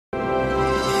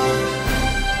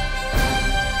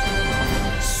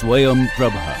Swayam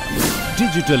Prabha.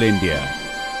 Digital India.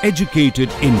 Educated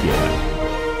India.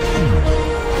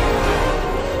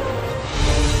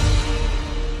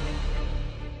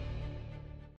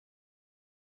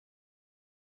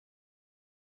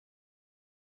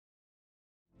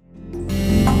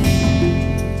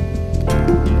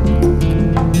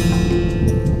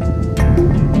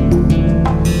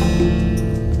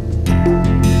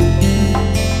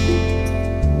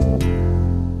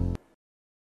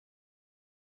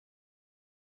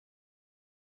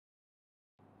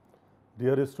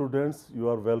 Dear students, you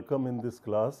are welcome in this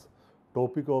class.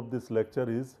 Topic of this lecture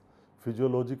is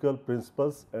Physiological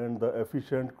Principles and the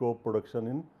Efficient Crop Production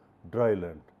in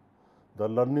Dryland. The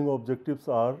learning objectives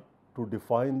are to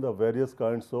define the various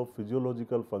kinds of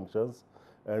physiological functions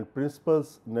and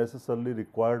principles necessarily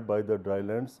required by the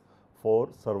drylands for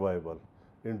survival.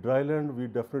 In dryland, we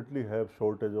definitely have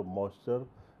shortage of moisture,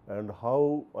 and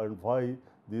how and why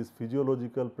these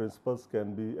physiological principles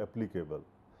can be applicable.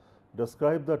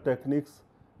 Describe the techniques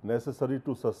necessary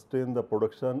to sustain the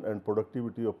production and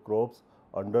productivity of crops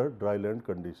under dryland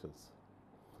conditions.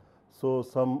 So,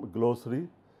 some glossary.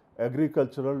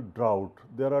 Agricultural drought.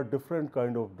 There are different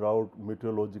kind of drought,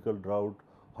 meteorological drought,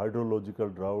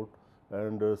 hydrological drought,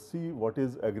 and see what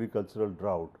is agricultural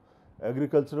drought.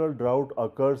 Agricultural drought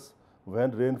occurs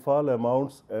when rainfall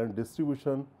amounts and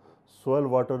distribution, soil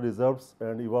water reserves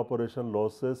and evaporation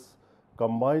losses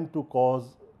combine to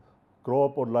cause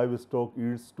crop or livestock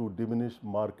yields to diminish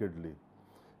markedly.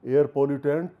 Air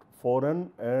pollutant, foreign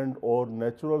and or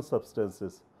natural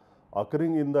substances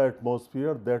occurring in the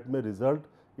atmosphere that may result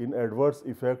in adverse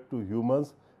effect to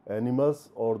humans, animals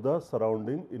or the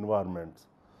surrounding environments.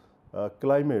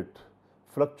 Climate,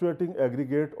 fluctuating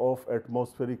aggregate of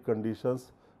atmospheric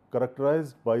conditions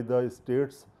characterized by the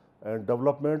states and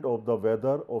development of the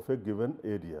weather of a given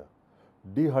area.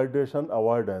 Dehydration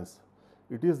avoidance,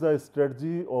 it is the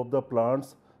strategy of the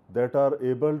plants that are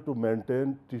able to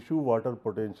maintain tissue water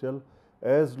potential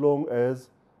as long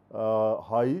as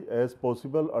high as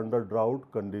possible under drought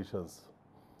conditions.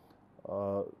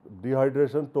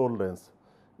 Dehydration tolerance,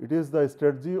 it is the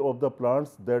strategy of the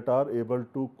plants that are able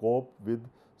to cope with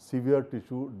severe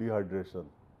tissue dehydration.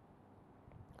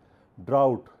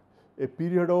 Drought, a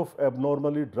period of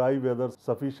abnormally dry weather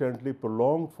sufficiently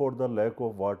prolonged for the lack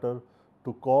of water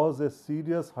to cause a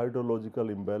serious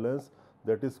hydrological imbalance,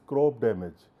 that is crop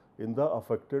damage in the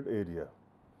affected area.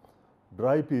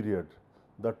 Dry period,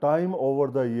 the time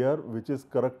over the year which is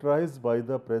characterized by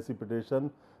the precipitation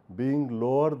being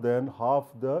lower than half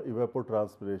the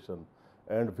evapotranspiration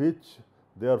and which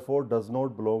therefore does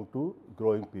not belong to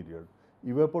growing period.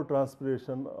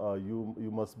 Evapotranspiration, you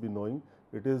must be knowing,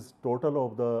 it is total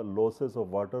of the losses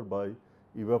of water by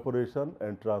evaporation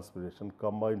and transpiration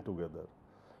combined together.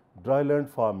 Dryland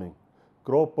farming,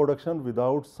 crop production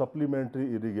without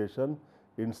supplementary irrigation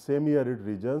in semi-arid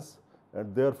regions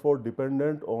and therefore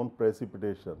dependent on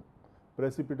precipitation.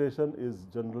 Precipitation is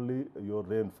generally your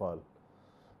rainfall.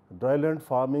 Dryland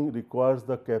farming requires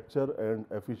the capture and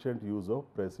efficient use of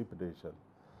precipitation.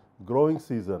 Growing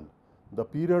season, the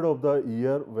period of the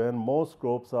year when most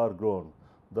crops are grown,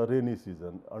 the rainy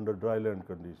season under dryland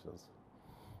conditions.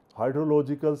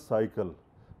 Hydrological cycle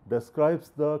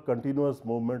describes the continuous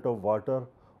movement of water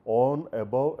on,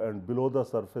 above and below the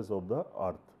surface of the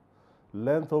earth.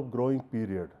 Length of growing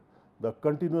period, the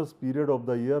continuous period of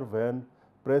the year when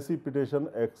precipitation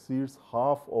exceeds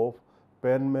half of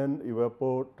Penman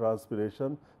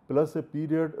evapotranspiration plus a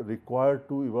period required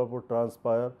to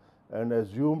evapotranspire and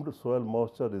assumed soil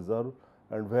moisture reserve,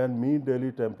 and when mean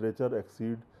daily temperature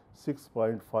exceeds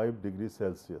 6.5 degrees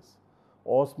Celsius.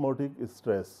 Osmotic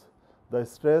stress, the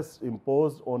stress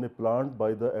imposed on a plant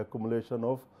by the accumulation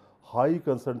of high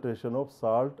concentration of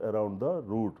salt around the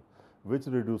root, which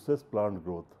reduces plant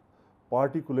growth.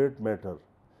 Particulate matter,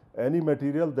 any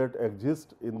material that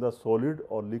exists in the solid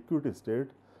or liquid state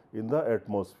in the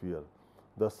atmosphere.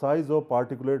 The size of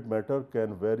particulate matter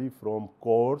can vary from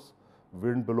coarse,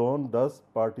 wind-blown dust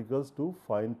particles to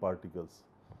fine particles.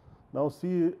 Now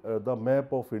see the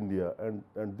map of India,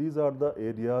 and these are the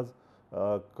areas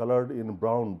colored in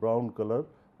brown color,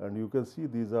 and you can see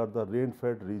these are the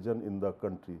rain-fed region in the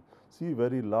country. See,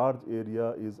 very large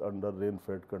area is under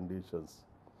rain-fed conditions.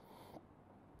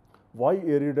 Why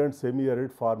arid and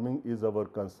semi-arid farming is our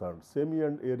concern? Semi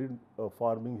and arid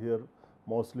farming here,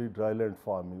 mostly dryland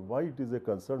farming. Why it is a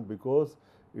concern? Because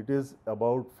it is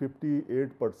about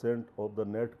 58% of the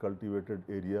net cultivated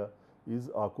area is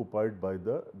occupied by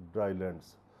the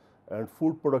drylands, and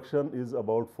food production is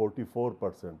about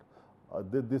 44%.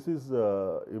 This is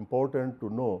important to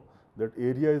know that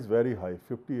area is very high,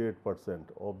 58%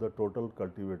 of the total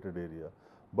cultivated area.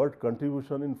 but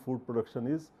contribution in food production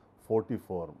is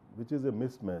 44, which is a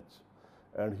mismatch.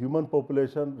 And human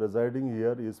population residing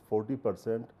here is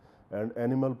 40% and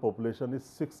animal population is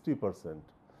 60%.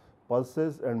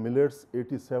 Pulses and millets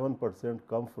 87%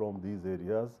 come from these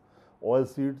areas.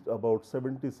 Oilseeds about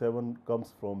 77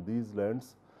 comes from these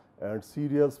lands, and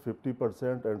cereals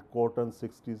 50% and cotton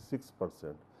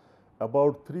 66%.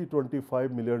 About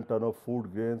 325 million ton of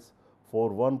food grains for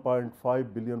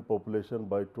 1.5 billion population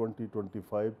by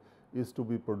 2025 is to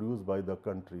be produced by the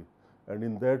country. And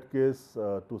in that case,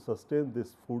 to sustain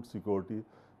this food security,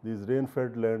 these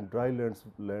rain-fed drylands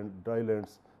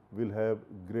will have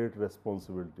great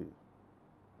responsibility.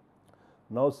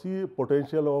 Now see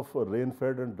potential of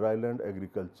rain-fed and dryland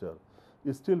agriculture.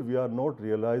 Still we are not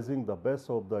realizing the best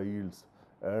of the yields,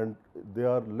 and they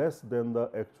are less than the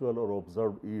actual or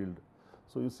observed yield.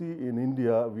 So you see in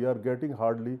India we are getting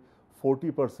hardly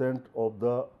 40% of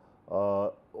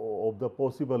the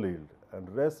possible yield, and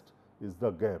rest is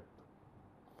the gap.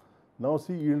 Now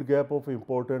see yield gap of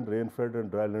important rain-fed and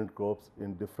dryland crops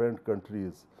in different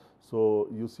countries. So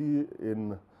you see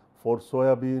for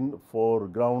soybean, for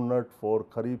groundnut, for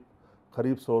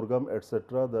kharif sorghum,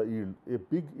 etc., a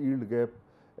big yield gap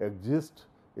exists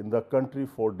in the country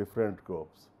for different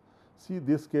crops. See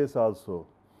this case also.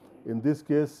 In this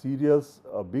case, cereals,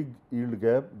 a big yield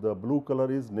gap. The blue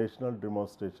color is national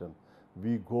demonstration.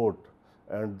 We got,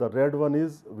 and the red one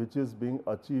is which is being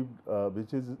achieved,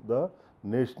 which is the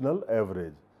national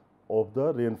average of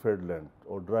the rain-fed land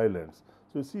or dry lands.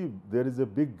 So you see there is a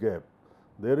big gap.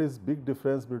 There is big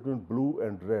difference between blue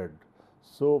and red.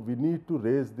 So we need to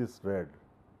raise this red.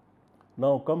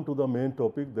 Now come to the main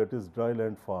topic, that is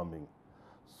dryland farming.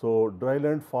 So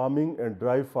dryland farming and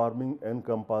dry farming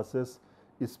encompasses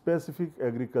specific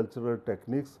agricultural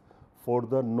techniques for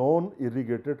the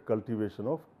non-irrigated cultivation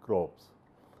of crops.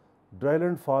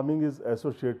 Dryland farming is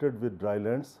associated with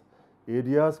drylands,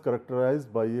 areas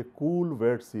characterized by a cool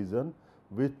wet season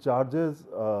which charges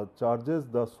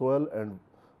the soil and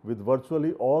with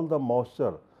virtually all the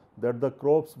moisture that the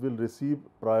crops will receive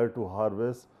prior to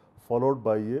harvest, followed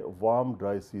by a warm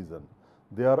dry season.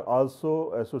 They are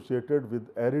also associated with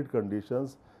arid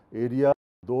conditions, areas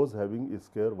those having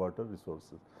scarce water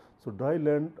resources. So dry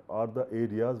land are the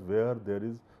areas where there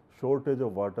is shortage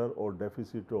of water or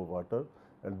deficit of water,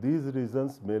 and these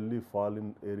regions mainly fall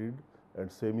in arid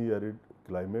and semi-arid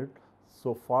climate.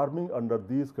 So farming under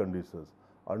these conditions,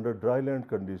 under dryland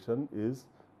condition, is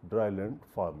dryland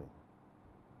farming.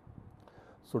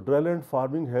 So dryland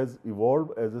farming has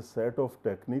evolved as a set of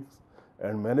techniques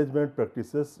and management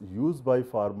practices used by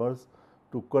farmers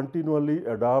to continually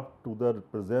adapt to the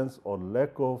presence or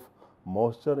lack of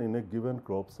moisture in a given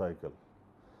crop cycle.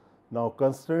 Now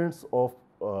constraints of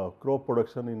crop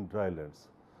production in drylands.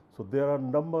 So there are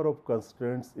number of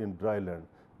constraints in dryland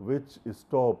which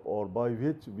stop or by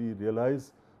which we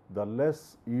realize the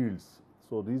less yields.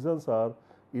 So reasons are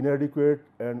inadequate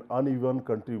and uneven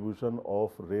contribution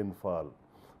of rainfall.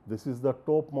 This is the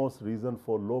topmost reason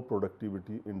for low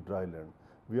productivity in dryland.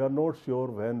 We are not sure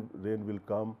when rain will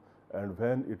come and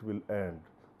when it will end.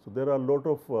 So there are a lot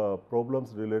of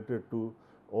problems related to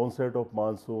onset of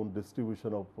monsoon,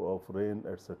 distribution of rain,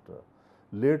 etc.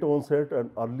 Late onset and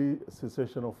early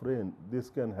cessation of rain, this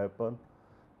can happen.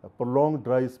 Prolonged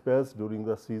dry spells during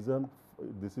the season,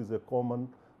 this is a common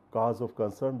cause of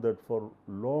concern that for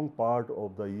long part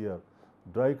of the year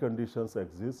dry conditions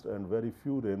exist and very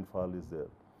few rainfall is there.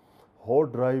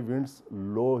 Hot dry winds,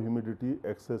 low humidity,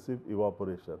 excessive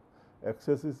evaporation.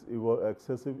 Excessive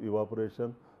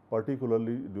evaporation,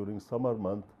 particularly during summer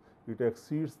month, it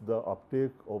exceeds the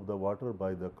uptake of the water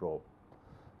by the crop.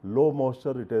 Low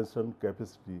moisture retention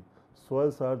capacity.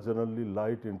 Soils are generally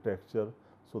light in texture,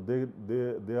 so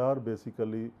they are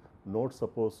basically not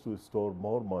supposed to store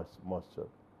more moisture.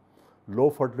 Low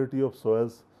fertility of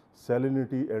soils,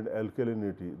 salinity and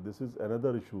alkalinity. This is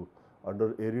another issue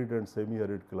under arid and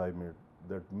semi-arid climate,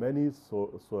 that many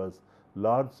soils,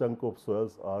 large chunk of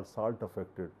soils are salt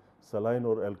affected, saline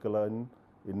or alkaline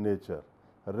in nature.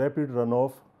 Rapid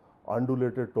runoff,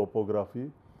 undulated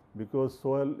topography, because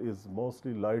soil is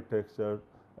mostly light textured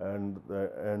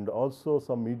and also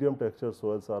some medium texture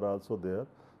soils are also there.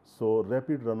 So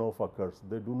rapid runoff occurs.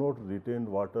 They do not retain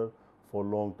water for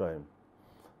long time.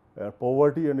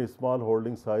 Poverty and small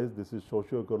holding size, this is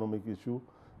socio-economic issue,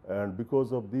 and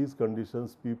because of these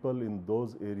conditions people in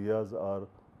those areas are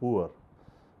poor.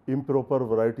 Improper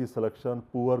variety selection,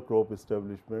 poor crop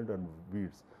establishment and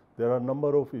weeds. There are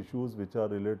number of issues which are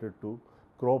related to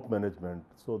crop management.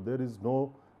 So there is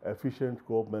no efficient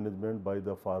crop management by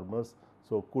the farmers,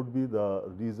 so could be the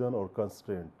reason or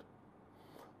constraint.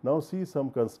 Now see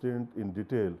some constraint in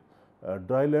detail.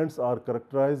 Drylands are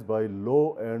characterized by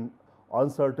low and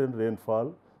uncertain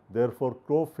rainfall, therefore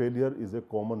crop failure is a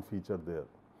common feature there.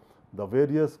 The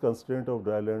various constraints of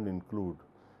dryland include: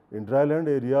 in dryland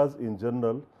areas in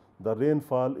general, the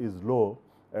rainfall is low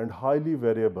and highly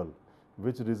variable,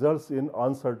 which results in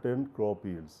uncertain crop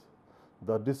yields.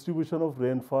 The distribution of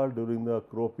rainfall during the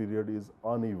crop period is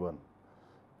uneven,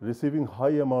 receiving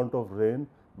high amount of rain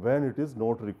when it is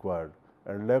not required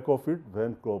and lack of it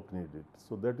when crop need it.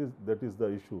 So that is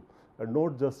the issue, and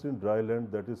not just in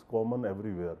dryland, that is common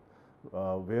everywhere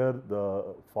where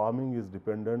the farming is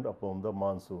dependent upon the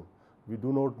monsoon. We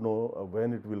do not know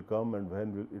when it will come and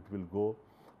when it will go,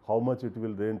 how much it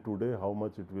will rain today, how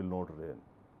much it will not rain.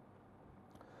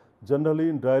 Generally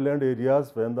in dryland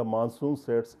areas, when the monsoon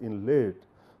sets in late,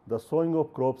 the sowing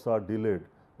of crops are delayed,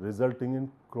 resulting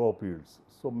in crop yields.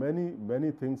 So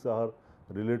many things are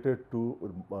related to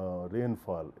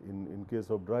rainfall in case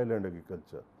of dryland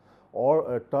agriculture.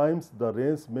 Or at times the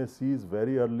rains may cease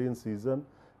very early in season,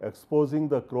 exposing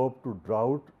the crop to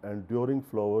drought and during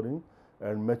flowering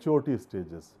and maturity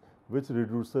stages, which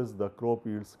reduces the crop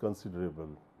yields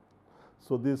considerably.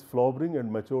 So these flowering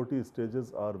and maturity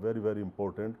stages are very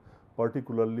important,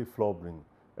 particularly flowering,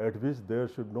 at which there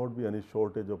should not be any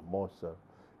shortage of moisture.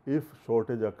 If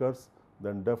shortage occurs,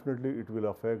 then definitely it will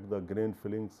affect the grain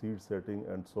filling, seed setting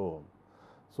and so on.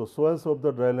 So soils of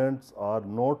the drylands are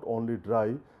not only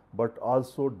dry but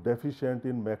also deficient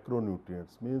in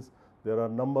macronutrients, means there are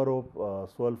number of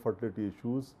soil fertility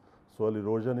issues, soil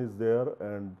erosion is there,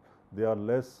 and they are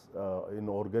less in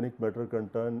organic matter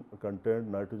content,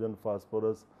 nitrogen,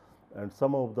 phosphorus, and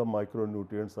some of the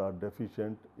micronutrients are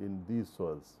deficient in these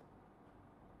soils.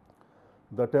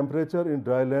 The temperature in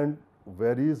dryland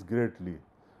varies greatly.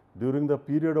 During the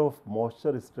period of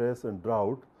moisture stress and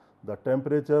drought, the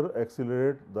temperature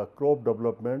accelerates the crop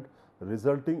development,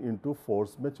 resulting into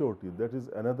forced maturity. That is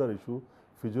another issue,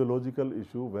 physiological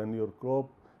issue. When your crop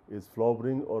is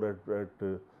flowering or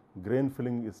at grain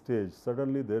filling stage,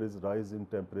 suddenly there is rise in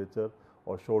temperature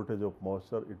or shortage of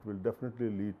moisture, it will definitely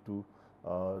lead to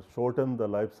shorten the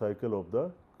life cycle of the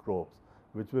crops,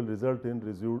 which will result in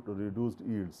reduced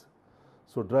yields.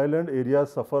 So dryland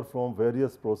areas suffer from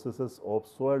various processes of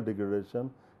soil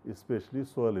degradation, especially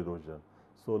soil erosion.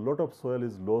 So a lot of soil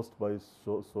is lost by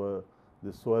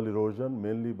the soil erosion,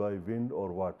 mainly by wind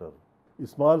or water.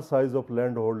 Small size of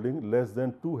land holding, less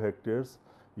than 2 hectares,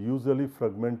 usually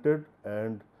fragmented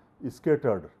and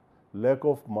scattered, lack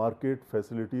of market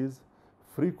facilities,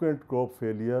 frequent crop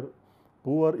failure,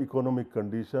 poor economic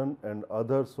condition and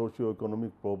other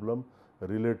socio-economic problem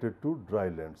related to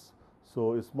drylands.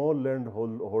 So small land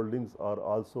holdings are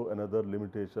also another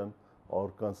limitation or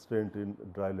constraint in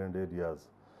dryland areas.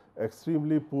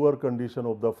 Extremely poor condition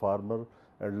of the farmer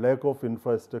and lack of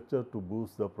infrastructure to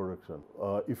boost the production.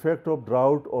 Effect of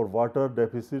drought or water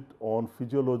deficit on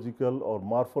physiological or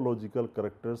morphological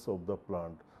characters of the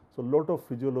plant. So lot of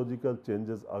physiological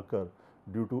changes occur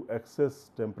due to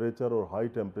excess temperature or high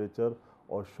temperature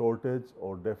or shortage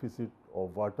or deficit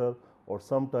of water, or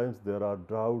sometimes there are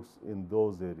droughts in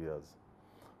those areas.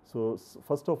 So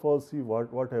first of all, see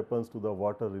what happens to the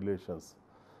water relations.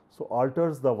 So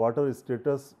alters the water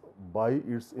status by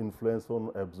its influence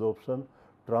on absorption,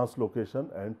 translocation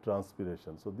and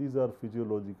transpiration. So these are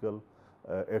physiological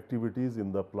activities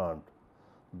in the plant.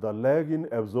 The lag in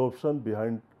absorption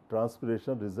behind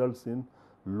transpiration results in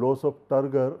loss of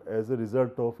turgor as a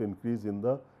result of increase in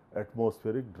the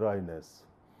atmospheric dryness.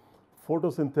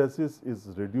 Photosynthesis is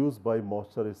reduced by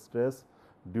moisture stress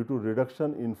due to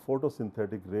reduction in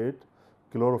photosynthetic rate,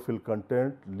 chlorophyll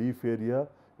content, leaf area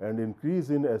and increase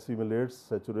in assimilates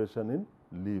saturation in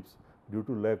leaves due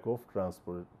to lack of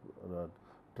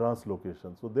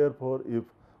translocation. So therefore, if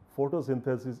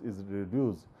photosynthesis is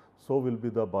reduced, so will be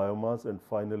the biomass and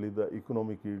finally the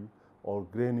economic yield or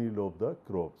grain yield of the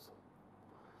crops.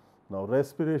 Now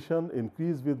respiration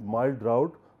increase with mild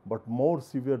drought, but more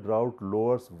severe drought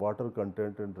lowers water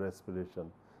content and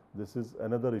respiration. This is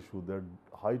another issue, that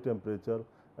high temperature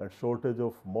and shortage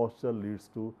of moisture leads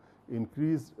to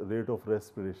increased rate of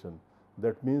respiration.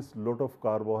 That means lot of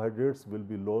carbohydrates will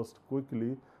be lost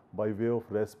quickly by way of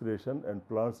respiration and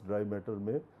plant's dry matter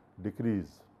may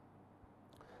decrease.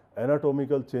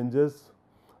 Anatomical changes,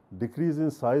 decrease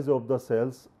in size of the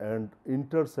cells and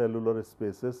intercellular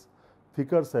spaces,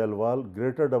 thicker cell wall,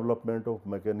 greater development of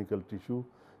mechanical tissue,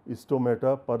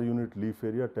 stomata per unit leaf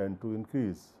area tend to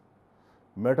increase.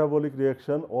 Metabolic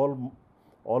reaction,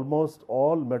 almost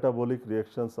all metabolic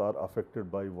reactions are affected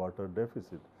by water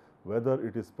deficit, whether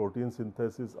it is protein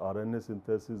synthesis, RNA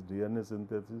synthesis, DNA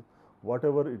synthesis,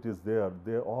 whatever it is there,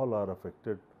 they all are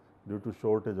affected due to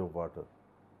shortage of water.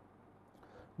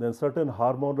 Then certain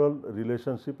hormonal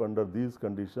relationship under these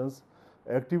conditions,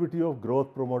 activity of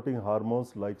growth promoting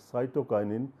hormones like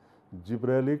cytokinin,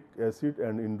 gibberellic acid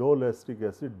and indole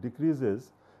acid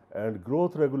decreases, and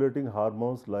growth regulating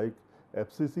hormones like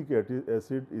abscisic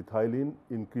acid, ethylene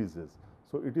increases.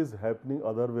 So it is happening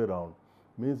other way around,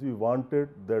 means we wanted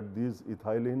that these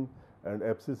ethylene and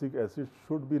abscisic acid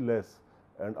should be less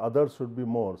and others should be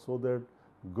more, so that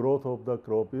growth of the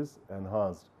crop is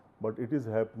enhanced, but it is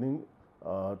happening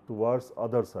towards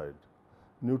other side.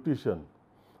 Nutrition.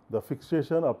 The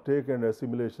fixation, uptake and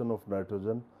assimilation of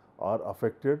nitrogen are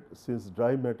affected since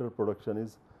dry matter production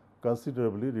is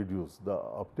considerably reduced. The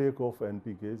uptake of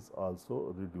NPK is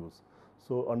also reduced.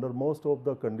 So, under most of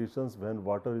the conditions when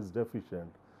water is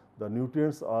deficient, the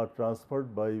nutrients are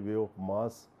transferred by way of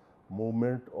mass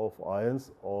movement of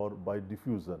ions or by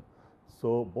diffusion.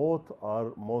 So, both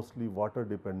are mostly water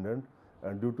dependent,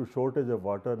 and due to shortage of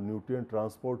water, nutrient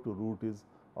transport to root is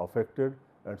affected,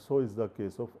 and so is the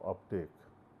case of uptake.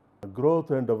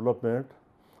 Growth and development.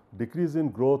 Decrease in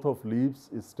growth of leaves,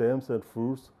 stems and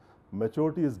fruits.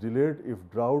 Maturity is delayed if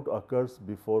drought occurs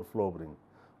before flowering,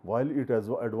 while it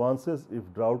advances if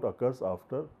drought occurs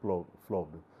after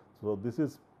flowering. So, this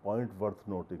is point worth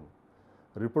noting.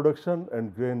 Reproduction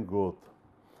and grain growth.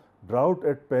 Drought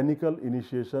at panicle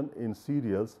initiation in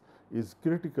cereals is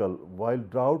critical, while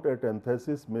drought at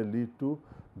anthesis may lead to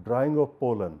drying of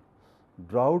pollen.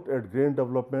 Drought at grain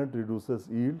development reduces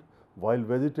yield, while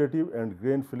vegetative and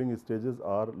grain filling stages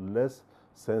are less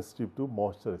sensitive to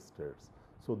moisture states.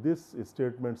 So, this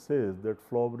statement says that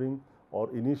flowering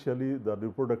or initially the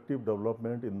reproductive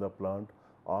development in the plant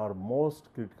are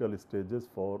most critical stages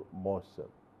for moisture.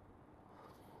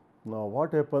 Now,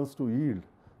 what happens to yield?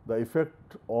 The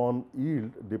effect on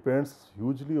yield depends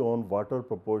hugely on water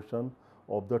proportion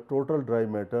of the total dry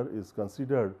matter is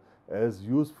considered as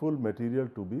useful material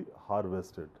to be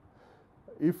harvested.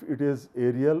 If it is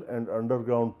aerial and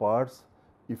underground parts,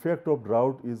 effect of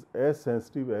drought is as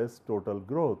sensitive as total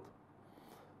growth.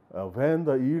 When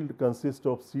the yield consists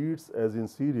of seeds as in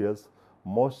cereals,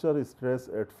 moisture stress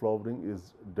at flowering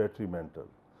is detrimental.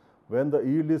 When the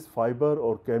yield is fiber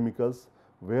or chemicals,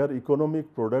 where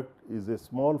economic product is a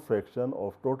small fraction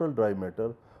of total dry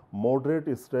matter,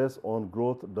 moderate stress on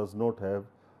growth does not have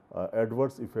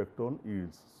adverse effect on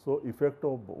yields. So, effect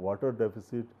of water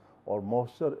deficit or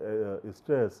moisture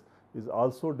stress is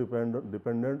also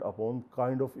dependent upon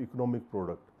kind of economic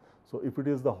product. So, if it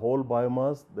is the whole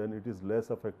biomass, then it is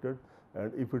less affected,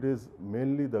 and if it is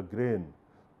mainly the grain,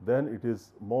 then it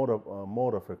is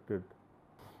more affected.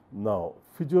 Now,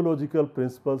 physiological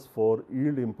principles for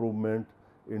yield improvement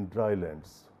in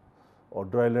drylands or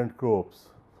dryland crops.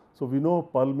 So, we know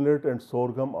pulse millet and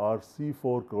sorghum are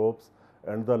C4 crops,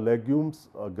 and the legumes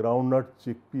groundnut,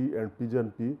 chickpea and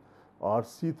pigeon pea are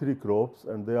C3 crops,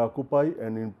 and they occupy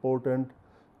an important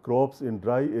crops in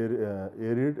dry,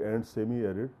 arid and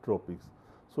semi-arid tropics.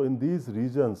 So, in these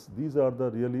regions, these are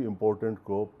the really important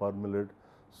crop: pulse millet,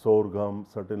 sorghum,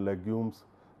 certain legumes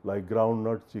like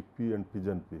groundnut, chickpea and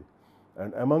pigeon pea.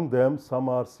 And among them, some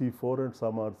are C4 and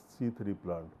some are C3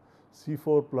 plant.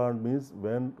 C4 plant means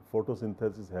when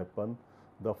photosynthesis happen,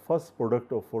 the first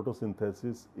product of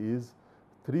photosynthesis is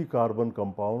 3 carbon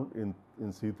compound in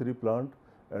C3 plant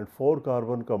and 4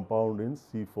 carbon compound in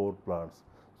C4 plants.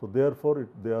 So, therefore,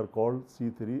 they are called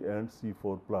C3 and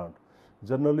C4 plant.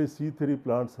 Generally, C3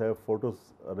 plants have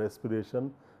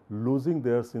photorespiration, losing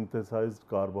their synthesized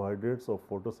carbohydrates of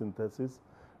photosynthesis,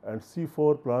 and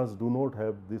C4 plants do not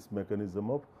have this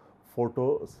mechanism of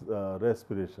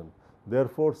photorespiration.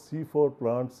 Therefore, C4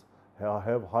 plants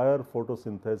have higher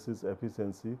photosynthesis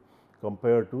efficiency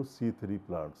compared to C3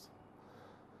 plants.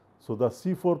 So, the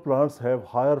C4 plants have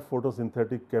higher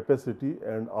photosynthetic capacity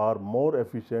and are more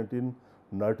efficient in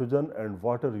nitrogen and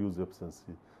water use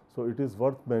efficiency. So, it is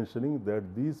worth mentioning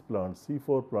that these plants,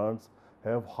 C4 plants,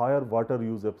 have higher water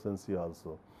use efficiency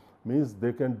also, means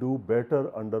they can do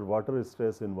better under water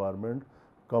stress environment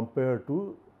compared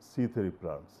to C3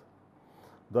 plants.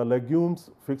 The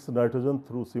legumes fix nitrogen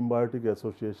through symbiotic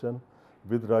association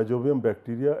with rhizobium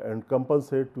bacteria and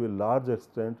compensate to a large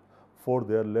extent for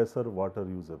their lesser water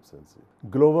use efficiency.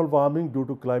 Global warming due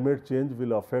to climate change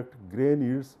will affect grain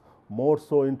yields more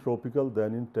so in tropical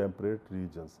than in temperate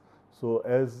regions. So,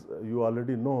 as you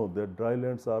already know that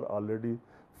drylands are already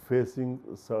facing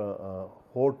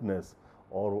hotness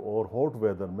or hot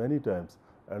weather many times,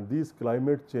 and these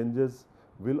climate changes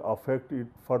will affect it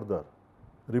further.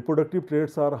 Reproductive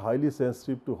traits are highly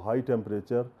sensitive to high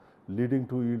temperature, leading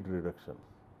to yield reduction.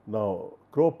 Now,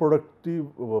 crop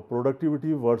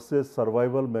productivity versus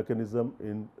survival mechanism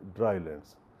in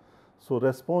drylands. So,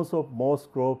 response of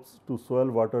most crops to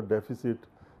soil water deficit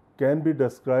can be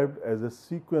described as a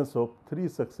sequence of 3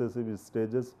 successive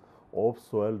stages of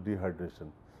soil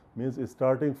dehydration. Means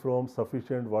starting from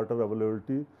sufficient water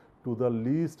availability to the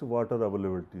least water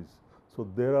availabilities. So,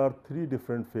 there are 3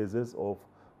 different phases of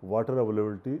water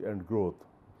availability and growth.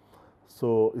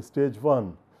 So, stage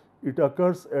 1, it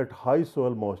occurs at high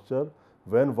soil moisture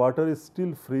when water is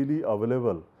still freely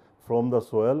available from the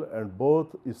soil and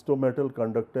both stomatal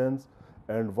conductance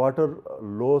and water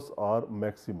loss are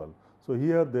maximal. So,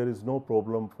 here there is no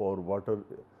problem for water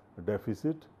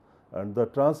deficit, and the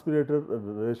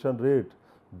transpiration rate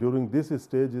during this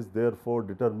stage is therefore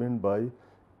determined by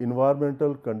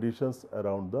environmental conditions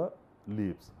around the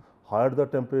leaves. Higher the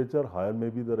temperature, higher may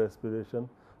be the respiration,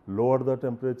 lower the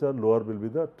temperature, lower will be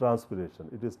the transpiration.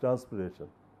 It is transpiration.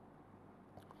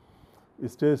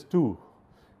 Stage 2,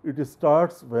 it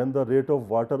starts when the rate of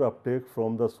water uptake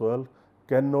from the soil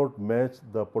cannot match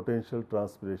the potential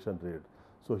transpiration rate.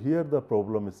 So, here the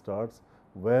problem starts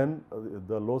when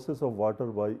the losses of water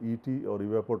by ET or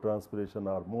evapotranspiration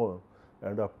are more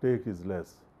and uptake is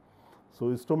less. So,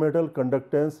 stomatal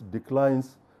conductance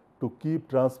declines to keep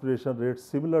transpiration rate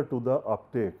similar to the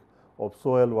uptake of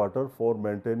soil water for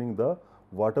maintaining the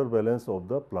water balance of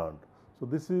the plant. So,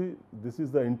 this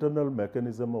is the internal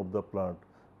mechanism of the plant.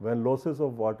 When losses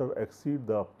of water exceed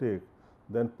the uptake,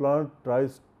 then plant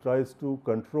tries to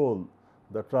control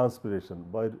the transpiration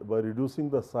by reducing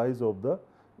the size of the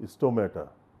stomata.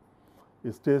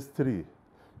 Stage 3,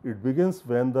 it begins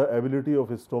when the ability of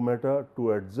stomata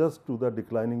to adjust to the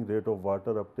declining rate of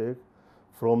water uptake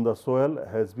from the soil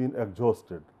has been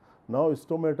exhausted. Now,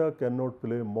 stomata cannot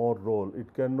play more role,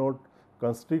 it cannot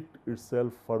constrict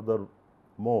itself further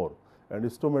more, and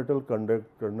stomatal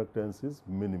conductance is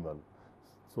minimal.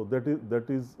 So,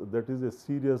 that is a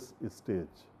serious stage.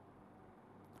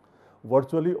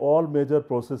 Virtually all major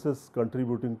processes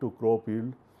contributing to crop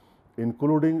yield,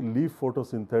 including leaf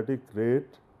photosynthetic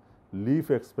rate, leaf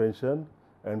expansion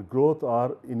and growth,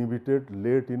 are inhibited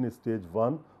late in stage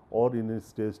 1 or in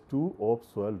stage 2 of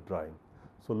soil drying.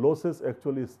 So, losses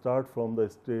actually start from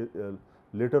the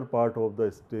later part of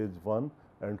the stage 1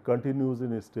 and continues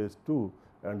in stage 2,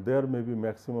 and there may be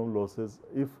maximum losses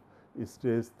if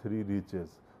stage 3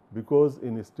 reaches, because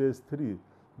in stage 3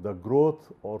 the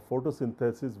growth or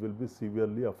photosynthesis will be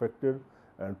severely affected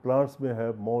and plants may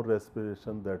have more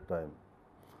respiration that time.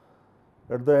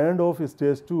 At the end of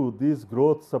stage 2, these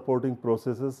growth supporting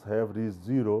processes have reached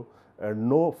 0 and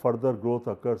no further growth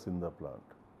occurs in the plant.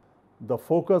 The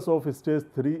focus of stage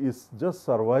 3 is just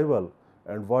survival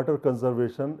and water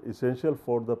conservation, essential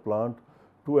for the plant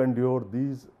to endure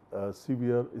these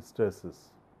severe stresses.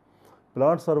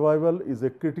 Plant survival is a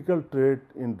critical trait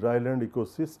in dryland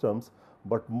ecosystems,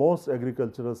 but most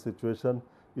agricultural situation,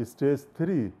 stage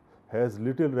 3 has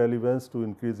little relevance to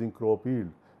increasing crop yield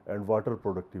and water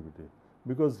productivity,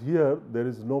 because here there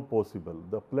is no possible,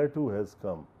 the plateau has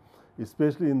come,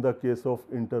 especially in the case of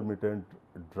intermittent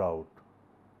drought.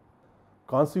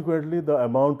 Consequently, the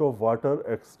amount of water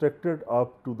extracted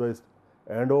up to the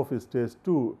end of stage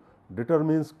 2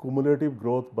 determines cumulative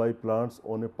growth by plants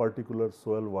on a particular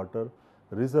soil water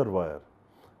reservoir.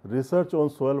 Research on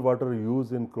soil water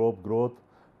use in crop growth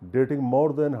dating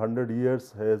more than 100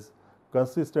 years has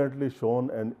consistently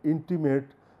shown an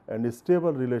intimate and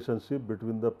stable relationship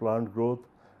between the plant growth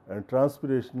and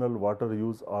transpirational water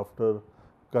use after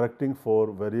correcting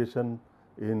for variation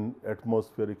in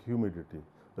atmospheric humidity,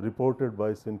 reported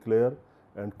by Sinclair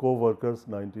and co-workers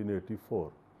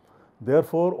 1984.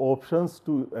 Therefore, options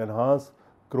to enhance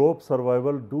crop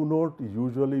survival do not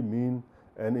usually mean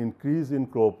an increase in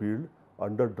crop yield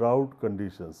under drought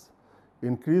conditions.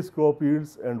 Increased crop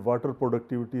yields and water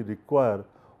productivity require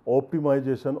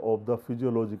optimization of the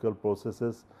physiological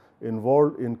processes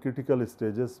involved in critical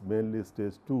stages, mainly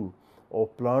stage 2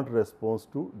 of plant response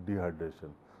to dehydration.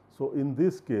 So, in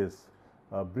this case,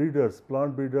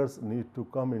 plant breeders need to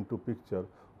come into picture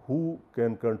who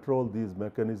can control these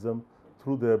mechanisms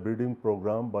through their breeding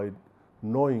program by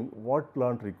knowing what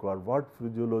plant require, what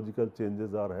physiological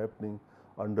changes are happening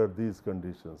under these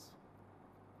conditions.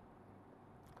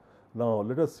 Now,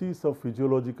 let us see some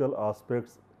physiological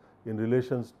aspects in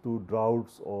relations to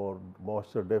droughts or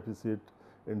moisture deficit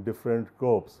in different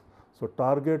crops. So,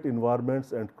 target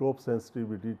environments and crop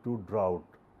sensitivity to drought.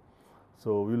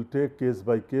 So, we will take case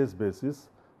by case basis.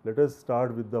 Let us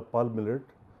start with the pulse millet.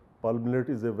 Pulse millet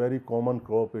is a very common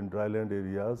crop in dryland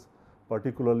areas,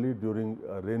 particularly during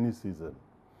rainy season.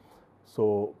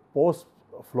 So, post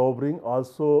flowering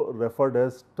also referred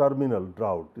as terminal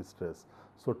drought stress.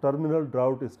 So, terminal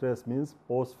drought stress means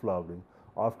post flowering.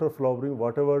 After flowering,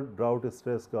 whatever drought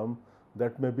stress comes,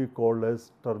 that may be called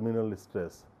as terminal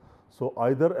stress. So,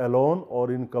 either alone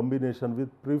or in combination with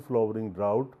pre-flowering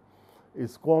drought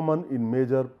is common in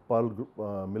major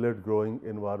millet growing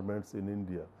environments in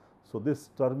India. So, this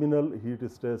terminal heat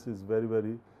stress is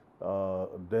very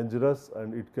dangerous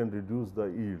and it can reduce the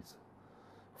yields.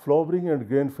 Flowering and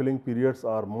grain filling periods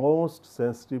are most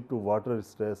sensitive to water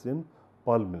stress in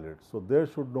pulp millet. So, there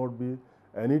should not be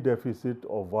any deficit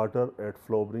of water at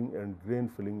flowering and grain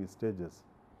filling stages.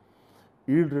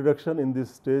 Yield reduction in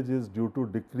this stage is due to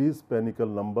decreased panicle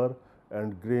number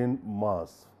and grain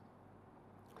mass.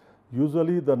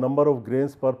 Usually, the number of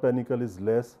grains per panicle is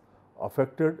less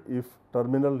affected if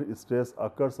terminal stress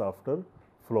occurs after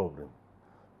flowering.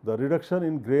 The reduction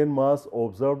in grain mass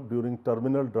observed during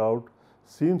terminal drought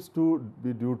seems to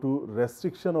be due to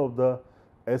restriction of the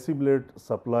assimilate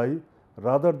supply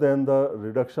rather than the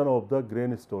reduction of the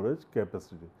grain storage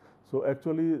capacity. So,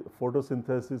 actually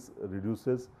photosynthesis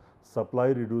reduces,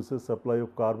 supply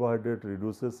of carbohydrate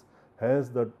reduces, hence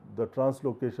the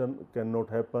translocation cannot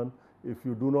happen if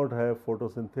you do not have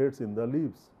photosynthesis in the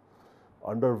leaves.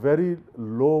 Under very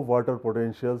low water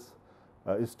potentials,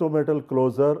 stomatal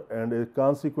closure and a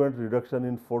consequent reduction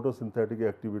in photosynthetic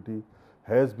activity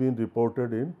has been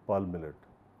reported in pulp millet.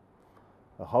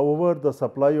 However, the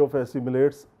supply of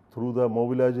assimilates through the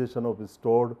mobilization of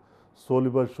stored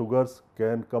soluble sugars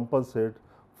can compensate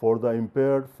for the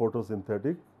impaired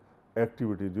photosynthetic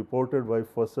activity reported by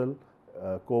Fussell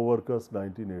co-workers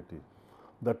 1980.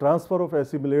 The transfer of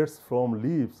assimilates from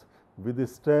leaves with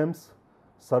stems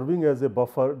serving as a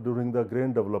buffer during the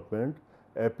grain development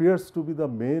appears to be the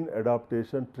main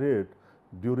adaptation trait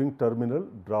during terminal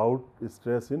drought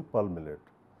stress in pulp millet.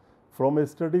 From a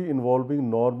study involving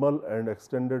normal and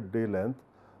extended day length,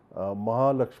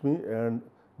 Mahalakshmi and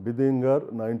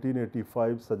Bidinger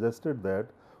 1985 suggested that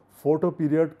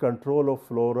photoperiod control of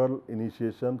floral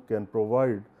initiation can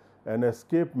provide an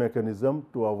escape mechanism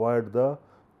to avoid the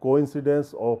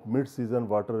coincidence of mid-season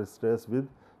water stress with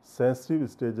sensitive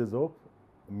stages of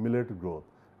millet growth.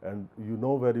 And you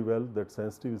know very well that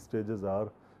sensitive stages are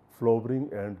flowering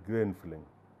and grain filling.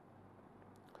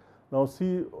 Now,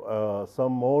 see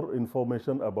some more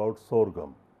information about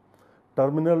sorghum.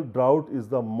 Terminal drought is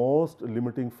the most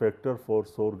limiting factor for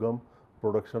sorghum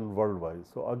production worldwide.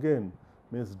 So, again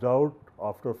means drought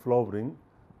after flowering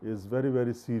is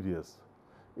very serious.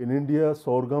 In India,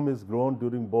 sorghum is grown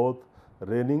during both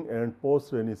raining and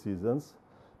post-rainy seasons.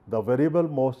 The variable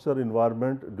moisture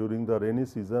environment during the rainy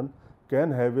season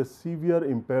can have a severe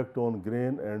impact on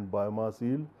grain and biomass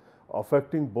yield,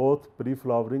 affecting both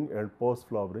pre-flowering and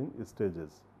post-flowering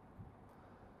stages.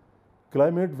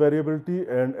 Climate variability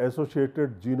and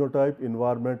associated genotype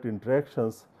environment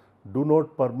interactions do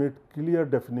not permit clear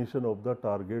definition of the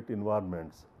target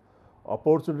environments.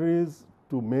 Opportunities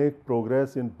to make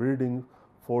progress in breeding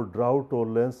for drought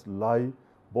tolerance lie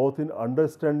both in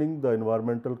understanding the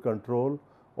environmental control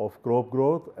of crop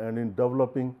growth and in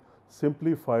developing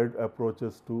simplified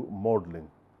approaches to modeling.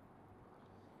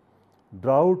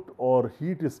 Drought or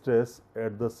heat stress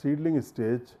at the seedling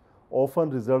stage often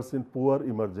results in poor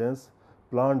emergence,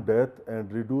 plant death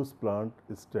and reduced plant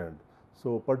stand.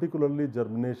 So, particularly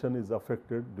germination is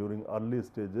affected during early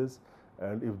stages,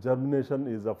 and if germination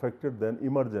is affected, then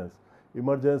emergence.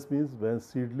 Emergence means when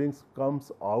seedlings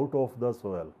comes out of the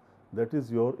soil, that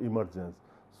is your emergence.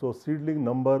 So, seedling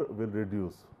number will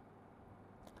reduce.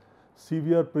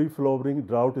 Severe pre-flowering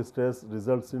drought stress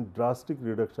results in drastic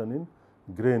reduction in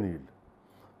grain yield.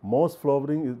 Most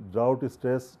flowering drought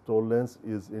stress tolerance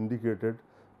is indicated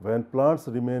when plants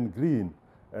remain green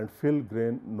and fill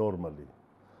grain normally.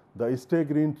 The stay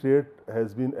green trait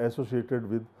has been associated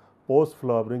with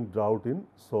post-flowering drought in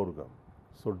sorghum.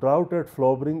 So, drought at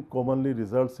flowering commonly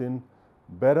results in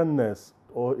barrenness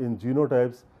or in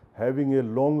genotypes having a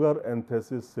longer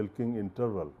anthesis silking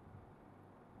interval.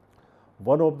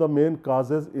 One of the main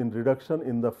causes in reduction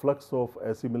in the flux of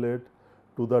assimilate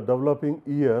to the developing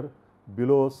ear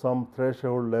below some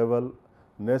threshold level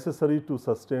necessary to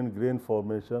sustain grain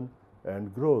formation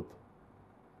and growth.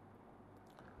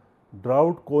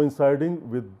 Drought coinciding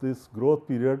with this growth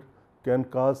period can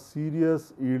cause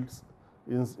serious yields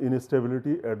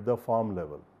instability at the farm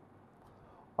level.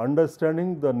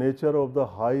 Understanding the nature of the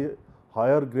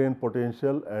higher grain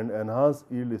potential and enhanced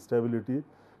yield stability,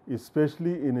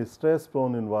 especially in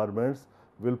stress-prone environments,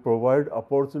 will provide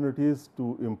opportunities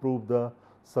to improve the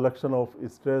selection of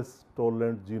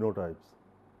stress-tolerant genotypes.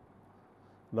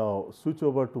 Now, switch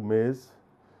over to maize.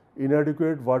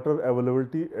 Inadequate water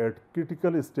availability at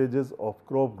critical stages of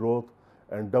crop growth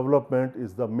and development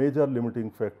is the major limiting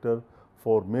factor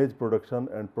for maize production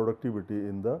and productivity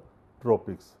in the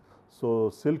tropics. So,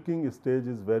 silking stage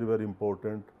is very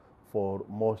important for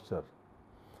moisture.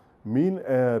 Mean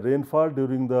rainfall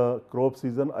during the crop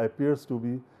season appears to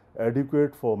be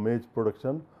adequate for maize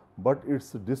production, but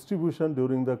its distribution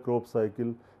during the crop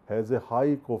cycle has a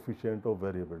high coefficient of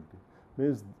variability.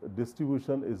 Means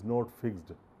distribution is not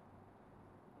fixed.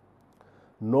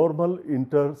 Normal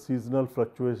inter-seasonal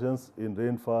fluctuations in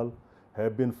rainfall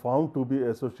have been found to be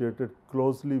associated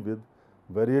closely with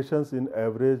variations in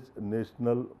average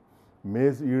national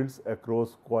maize yields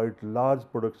across quite large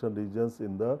production regions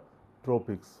in the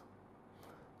tropics.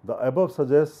 The above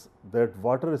suggests that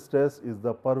water stress is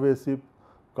the pervasive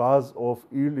cause of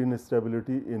yield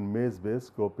instability in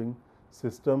maize-based cropping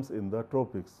systems in the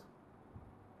tropics.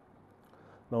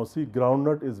 Now see,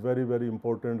 groundnut is very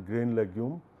important grain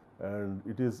legume, and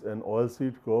it is an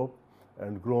oilseed crop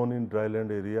and grown in dryland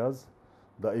areas.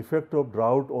 The effect of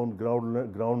drought on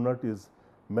groundnut is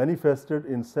manifested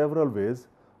in several ways,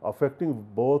 affecting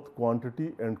both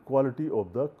quantity and quality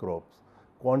of the crops.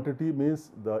 Quantity means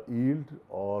the yield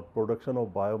or production of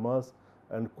biomass,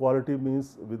 and quality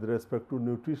means with respect to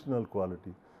nutritional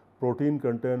quality. Protein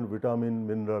content, vitamin,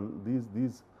 mineral,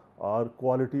 these are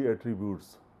quality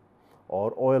attributes,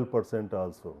 or oil percent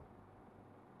also.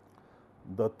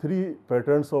 The three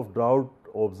patterns of drought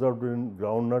observed in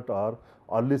groundnut are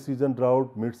early season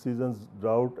drought, mid season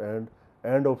drought, and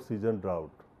end of season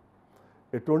drought.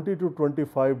 A 20 to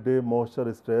 25 day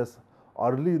moisture stress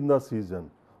early in the season,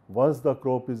 once the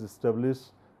crop is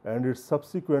established, and its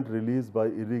subsequent release by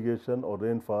irrigation or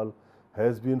rainfall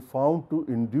has been found to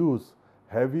induce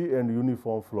heavy and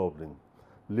uniform flowering,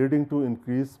 leading to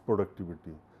increased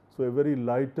productivity. So, a very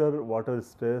lighter water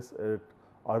stress at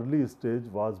early stage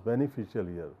was beneficial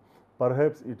here.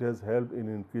 Perhaps it has helped in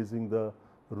increasing the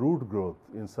root growth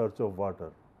in search of water.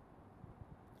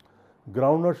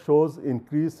 Groundnut shows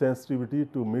increased sensitivity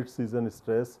to mid-season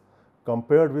stress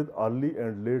compared with early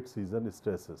and late season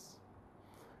stresses.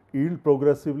 Yield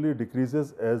progressively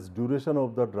decreases as duration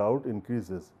of the drought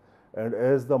increases and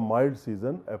as the mild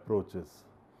season approaches.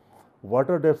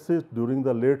 Water deficit during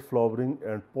the late flowering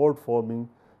and pod forming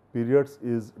periods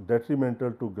is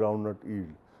detrimental to groundnut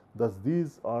yield. Thus,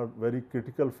 these are very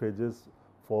critical phases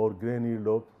for grain yield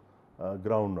of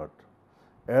groundnut.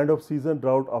 End of season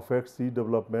drought affects seed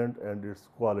development and its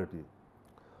quality.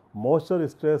 Moisture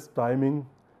stress, timing,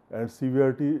 and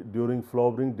severity during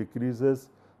flowering decreases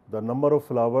the number of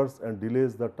flowers and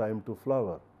delays the time to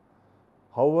flower.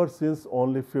 However, since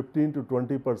only 15 to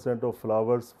 20% of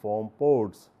flowers form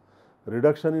pods,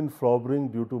 reduction in flowering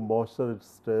due to moisture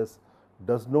stress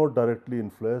does not directly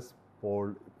influence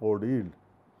pod yield.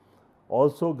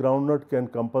 Also, groundnut can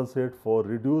compensate for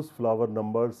reduced flower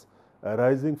numbers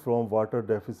arising from water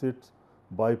deficits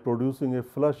by producing a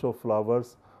flush of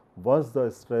flowers once the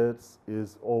stress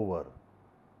is over.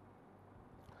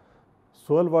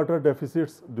 Soil water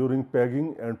deficits during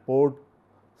pegging and pod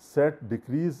set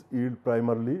decrease yield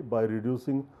primarily by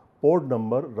reducing pod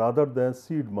number rather than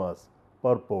seed mass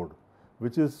per pod,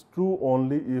 which is true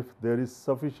only if there is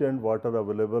sufficient water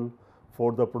available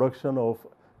for the production of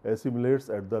assimilates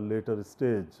at the later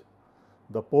stage.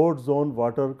 The pod zone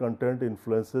water content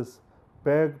influences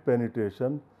peg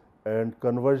penetration and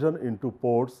conversion into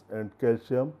pods and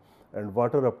calcium and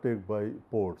water uptake by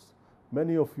pods.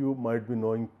 Many of you might be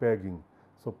knowing pegging.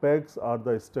 So, pegs are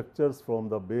the structures from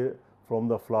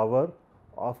the flower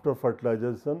after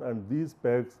fertilization, and these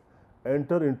pegs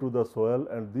enter into the soil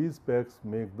and these pegs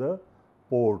make the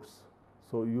pods.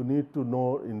 So, you need to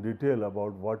know in detail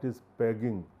about what is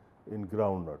pegging in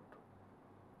groundnut.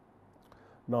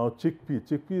 Now,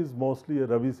 chickpea is mostly a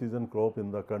Rabi season crop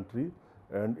in the country,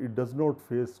 and it does not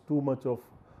face too much of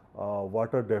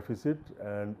water deficit,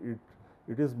 and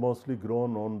it is mostly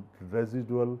grown on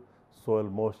residual soil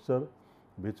moisture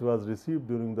which was received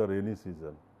during the rainy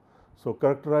season. So,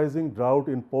 characterizing drought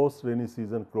in post-rainy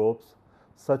season crops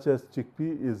such as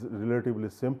chickpea is relatively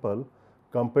simple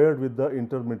compared with the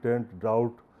intermittent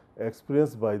drought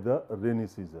experienced by the rainy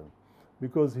season,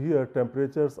 because here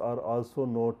temperatures are also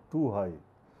not too high.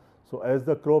 So, as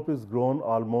the crop is grown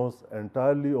almost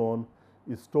entirely on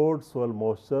stored soil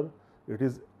moisture, it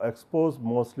is exposed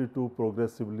mostly to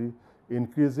progressively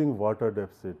increasing water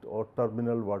deficit or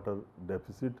terminal water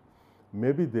deficit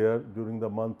may be there during the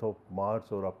month of March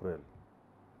or April.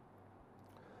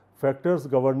 Factors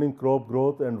governing crop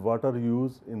growth and water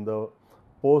use in the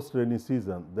post-rainy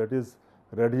season, that is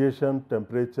radiation,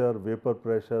 temperature, vapor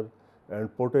pressure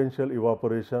and potential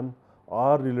evaporation,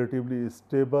 are relatively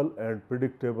stable and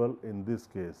predictable in this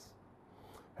case.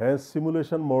 Hence,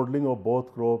 simulation modeling of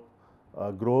both crop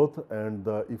growth and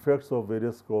the effects of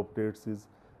various crop traits is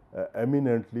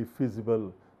eminently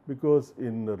feasible, because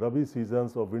in Rabi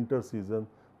seasons or winter season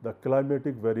the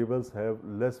climatic variables have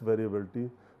less variability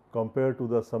compared to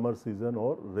the summer season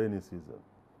or rainy season.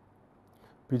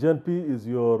 Pigeon pea is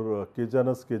your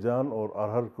Cajanus cajan or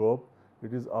arhar crop.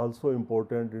 It is also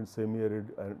important in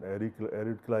semi-arid and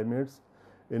arid climates.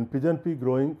 In pigeon pea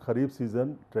growing Kharif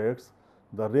season tracts,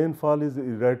 the rainfall is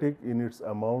erratic in its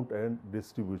amount and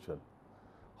distribution.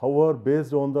 However,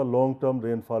 based on the long-term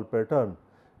rainfall pattern,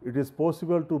 it is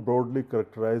possible to broadly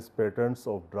characterize patterns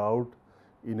of drought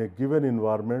in a given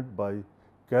environment by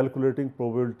calculating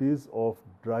probabilities of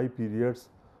dry periods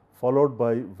followed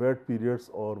by wet periods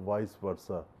or vice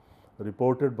versa,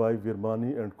 reported by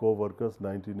Virmani and co-workers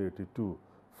 1982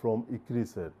 from ICRI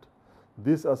set.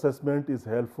 This assessment is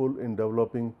helpful in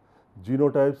developing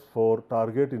genotypes for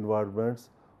target environments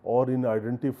or in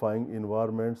identifying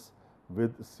environments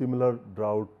with similar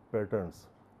drought patterns.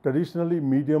 Traditionally,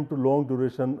 medium to long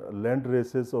duration land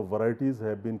races of varieties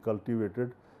have been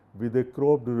cultivated with a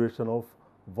crop duration of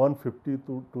 150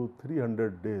 to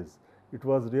 300 days. It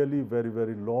was really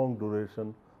very long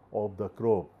duration of the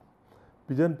crop.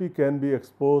 Pigeon pea can be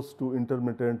exposed to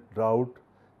intermittent drought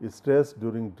stress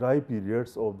during dry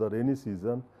periods of the rainy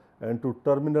season and to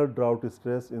terminal drought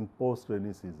stress in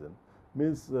post-rainy season.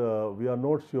 Means we are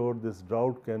not sure this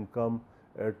drought can come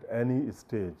at any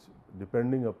stage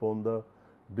depending upon the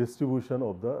distribution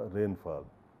of the rainfall.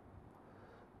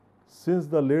 Since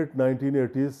the late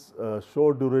 1980s,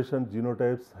 short duration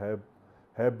genotypes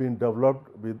have been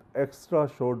developed with extra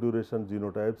short duration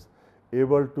genotypes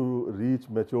able to reach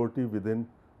maturity within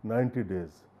 90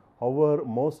 days. However,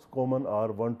 most common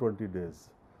are 120 days.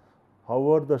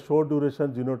 However, the short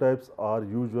duration genotypes are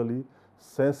usually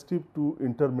sensitive to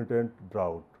intermittent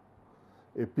drought.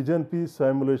 A pigeon pea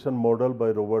simulation model by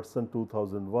Robertson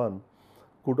 2001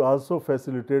 could also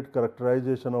facilitate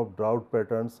characterization of drought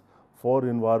patterns for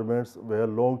environments where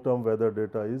long-term weather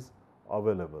data is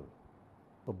available.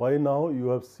 So by now you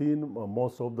have seen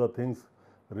most of the things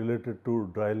related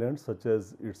to drylands, such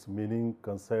as its meaning,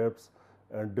 concepts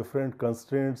and different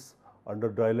constraints under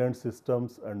dryland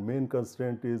systems, and main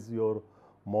constraint is your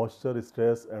moisture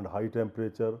stress and high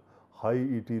temperature, high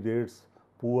ET rates,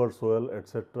 poor soil,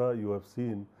 etc. you have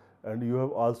seen, and you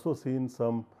have also seen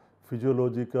some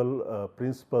physiological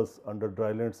principles under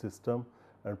dryland system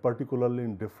and particularly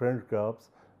in different crops,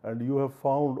 and you have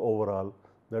found overall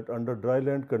that under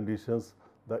dryland conditions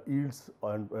the yields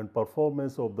and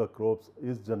performance of the crops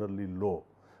is generally low,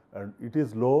 and it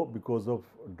is low because of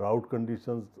drought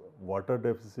conditions, water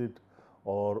deficit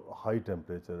or high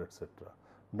temperature, etc.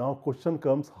 Now question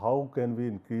comes, how can we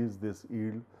increase this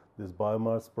yield, this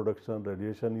biomass production,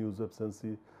 radiation use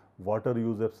efficiency, water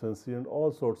use efficiency and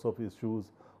all sorts of issues.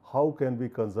 How can we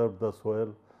conserve the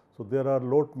soil? So there are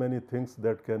many things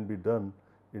that can be done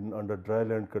in under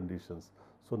dryland conditions.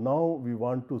 So now we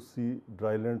want to see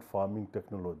dryland farming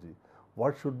technology.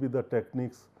 What should be the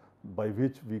techniques by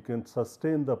which we can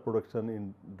sustain the production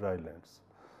in drylands?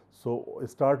 So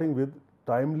starting with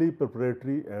timely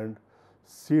preparatory and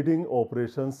seeding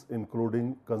operations,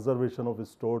 including conservation of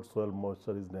stored soil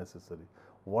moisture, is necessary.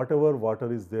 Whatever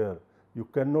water is there, you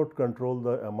cannot control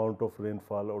the amount of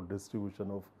rainfall or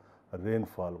distribution of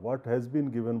rainfall. What has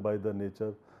been given by the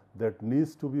nature, that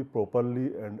needs to be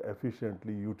properly and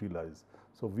efficiently utilized.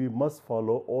 So we must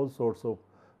follow all sorts of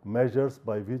measures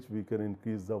by which we can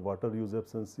increase the water use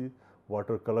efficiency,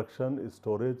 water collection,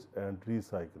 storage and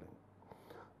recycling.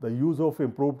 The use of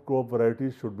improved crop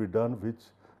varieties should be done which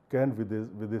can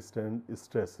withstand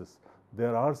stresses.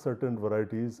 There are certain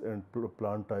varieties and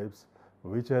plant types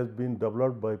which has been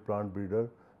developed by plant breeder,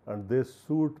 and they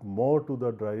suit more to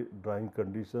the drying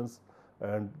conditions,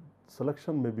 and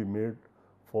selection may be made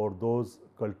for those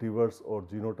cultivars or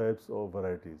genotypes or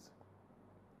varieties.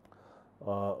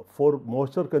 For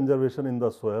moisture conservation in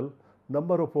the soil,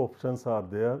 number of options are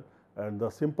there, and the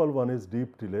simple one is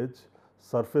deep tillage,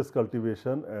 surface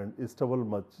cultivation and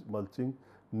stubble mulching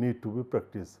need to be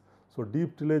practiced. So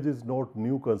deep tillage is not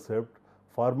new concept.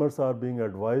 Farmers are being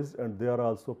advised and they are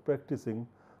also practicing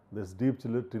this deep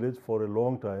tillage for a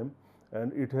long time,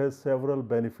 and it has several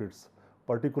benefits,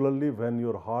 particularly when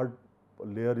your hard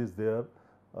layer is there,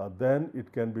 then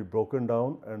it can be broken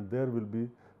down and there will be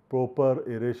proper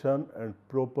aeration and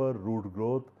proper root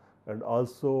growth, and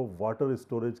also water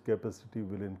storage capacity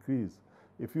will increase.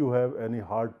 If you have any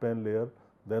hard pan layer,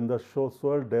 then the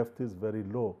soil depth is very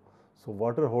low. So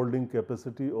water holding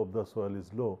capacity of the soil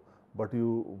is low, but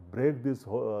you break this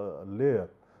layer,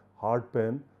 hard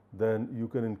pan, then you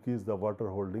can increase the water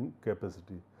holding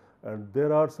capacity. And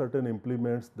there are certain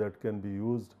implements that can be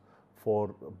used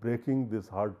for breaking this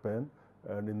hard pan,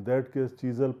 and in that case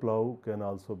chisel plow can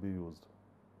also be used.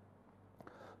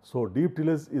 So deep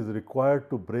tillage is required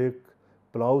to break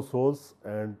plow soles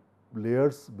and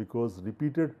layers because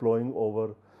repeated plowing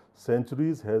over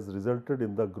centuries has resulted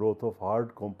in the growth of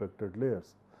hard compacted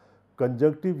layers.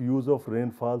 Conjunctive use of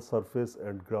rainfall, surface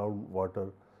and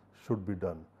groundwater should be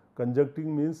done. Conjunctive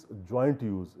means joint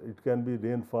use. It can be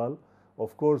rainfall.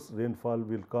 Of course, rainfall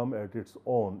will come at its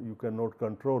own. You cannot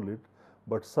control it.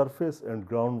 But surface and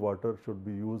groundwater should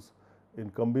be used in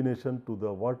combination to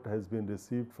the what has been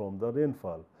received from the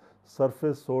rainfall.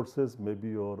 Surface sources may be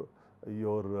your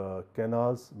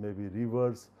canals, maybe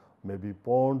rivers, maybe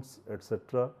ponds,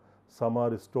 etc. Some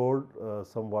are stored,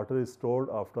 some water is stored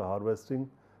after harvesting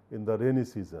in the rainy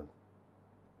season.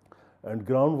 And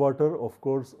groundwater, of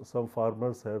course, some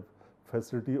farmers have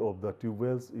facility of the tube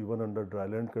wells even under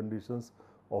dryland conditions.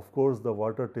 Of course, the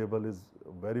water table is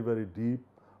very, very deep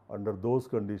under those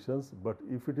conditions, but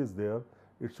if it is there,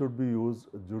 it should be used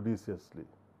judiciously.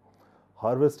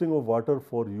 Harvesting of water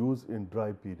for use in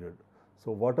dry period.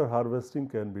 So, water harvesting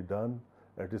can be done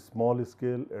at a small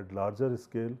scale, at larger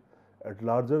scale. At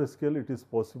larger scale, it is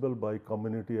possible by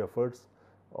community efforts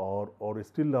or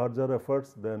still larger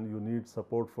efforts, then you need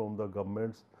support from the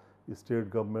governments, state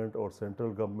government or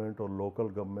central government or local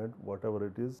government, whatever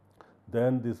it is,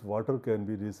 then this water can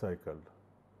be recycled.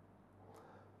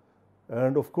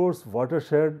 And of course,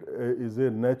 watershed is a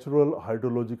natural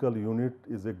hydrological unit,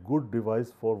 is a good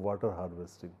device for water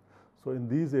harvesting. So, in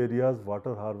these areas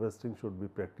water harvesting should be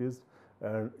practiced,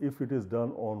 and if it is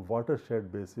done on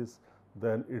watershed basis,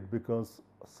 then it becomes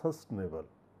sustainable.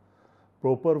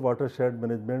 Proper watershed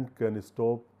management can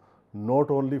stop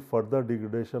not only further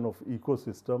degradation of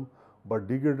ecosystem, but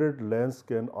degraded lands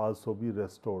can also be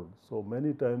restored. So,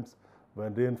 many times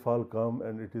when rainfall comes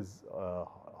and it is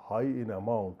high in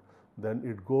amount, then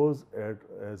it goes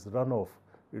as runoff,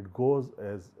 it goes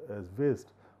as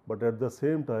waste, but at the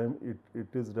same time it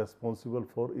is responsible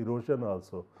for erosion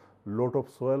also. Lot of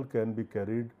soil can be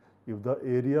carried if the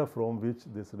area from which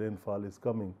this rainfall is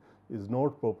coming is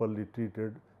not properly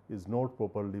treated, is not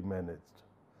properly managed.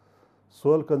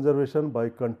 Soil conservation by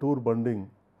contour bunding,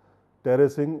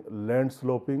 terracing, land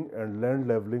sloping and land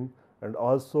leveling, and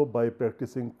also by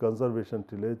practicing conservation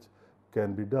tillage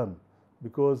can be done,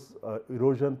 because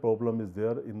erosion problem is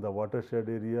there in the watershed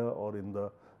area or in the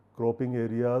cropping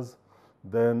areas.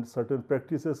 Then certain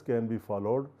practices can be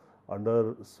followed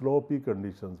under slopy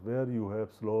conditions where you have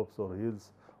slopes or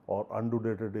hills or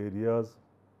undulated areas.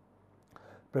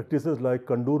 Practices like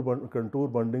contour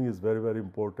bunding is very, very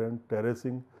important.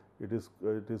 Terracing, it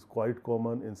is quite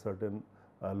common in certain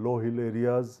low hill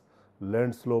areas.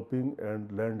 Land sloping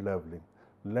and land leveling.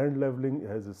 Land leveling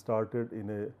has started in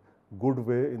a good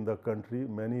way in the country.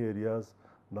 Many areas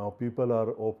now people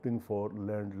are opting for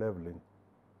land leveling.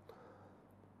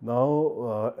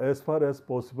 Now, as far as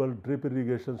possible, drip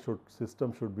irrigation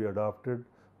system should be adopted,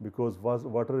 because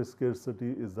water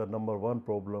scarcity is the #1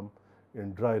 problem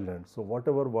in dry land. So,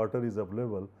 whatever water is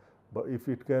available, but if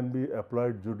it can be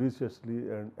applied judiciously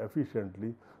and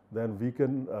efficiently, then we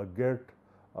can get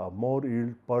more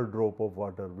yield per drop of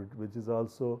water, which is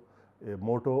also a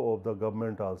motto of the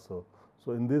government also.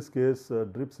 So, in this case,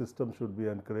 drip system should be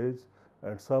encouraged,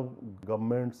 and some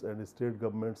governments and state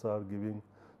governments are giving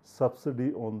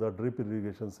subsidy on the drip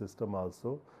irrigation system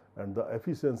also, and the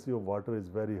efficiency of water is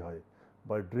very high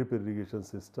by drip irrigation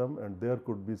system, and there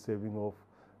could be saving of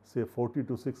say 40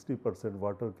 to 60%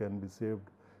 water can be saved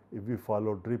if we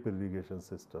follow drip irrigation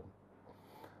system.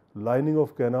 Lining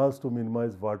of canals to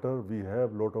minimize water. We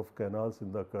have lot of canals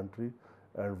in the country,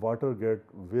 and water get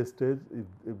wastage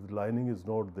if lining is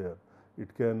not there.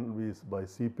 It can be by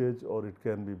seepage or it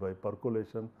can be by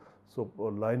percolation. So,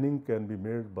 lining can be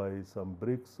made by some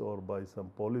bricks or by some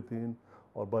polythene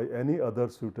or by any other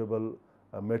suitable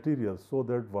material, so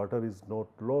that water is not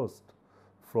lost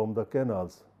from the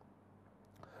canals.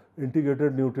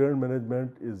 Integrated nutrient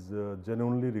management is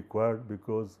genuinely required,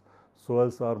 because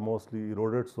soils are mostly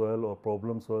eroded soil or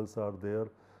problem soils are there,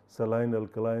 saline,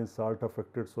 alkaline, salt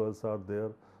affected soils are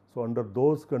there. So, under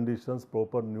those conditions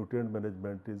proper nutrient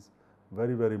management is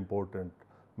very, very important.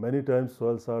 Many times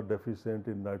soils are deficient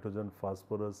in nitrogen,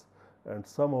 phosphorus and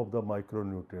some of the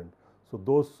micronutrient. So,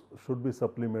 those should be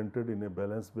supplemented in a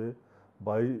balanced way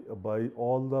by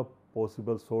all the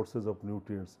possible sources of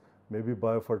nutrients, maybe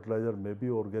biofertilizer, maybe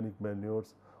organic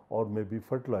manures or maybe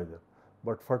fertilizer.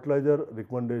 But fertilizer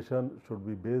recommendation should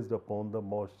be based upon the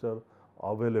moisture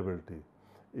availability.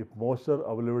 If moisture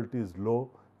availability is low,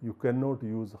 you cannot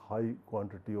use high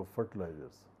quantity of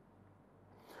fertilizers.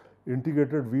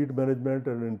 Integrated weed management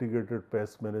and integrated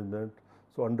pest management.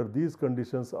 So, under these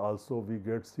conditions also we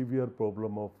get severe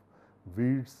problem of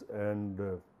weeds and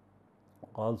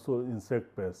also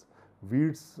insect pests.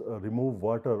 Weeds remove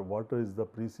water. Water is the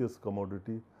precious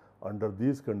commodity under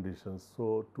these conditions.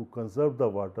 So, to conserve the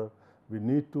water, we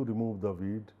need to remove the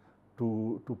weed.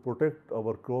 To protect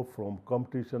our crop from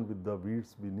competition with the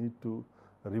weeds, we need to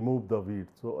remove the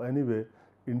weeds. So, anyway,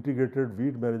 integrated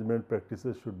weed management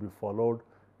practices should be followed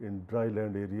in dry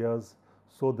land areas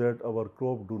so that our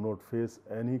crop do not face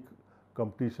any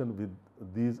competition with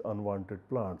these unwanted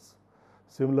plants.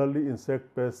 Similarly,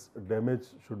 insect pest damage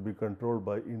should be controlled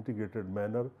by integrated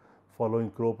manner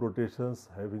following crop rotations,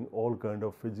 having all kind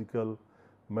of physical,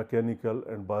 mechanical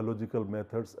and biological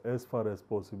methods as far as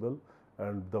possible,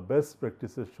 and the best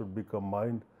practices should be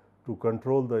combined to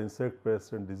control the insect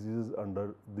pests and diseases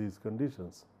under these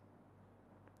conditions.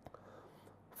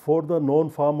 For the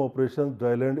non-farm operations,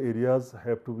 dryland areas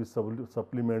have to be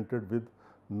supplemented with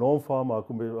non-farm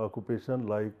occupation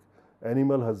like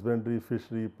animal husbandry,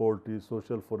 fishery, poultry,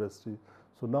 social forestry.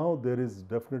 So, now there is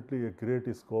definitely a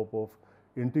great scope of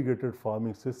integrated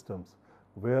farming systems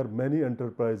where many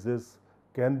enterprises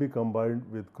can be combined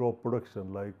with crop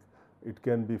production, like it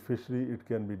can be fishery, it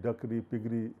can be duckery,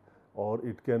 piggery, or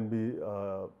it can be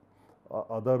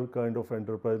other kind of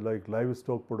enterprise like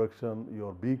livestock production,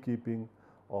 your beekeeping,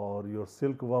 or your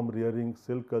silkworm rearing,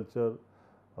 silk culture,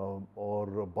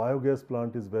 or biogas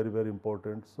plant is very, very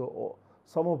important. So,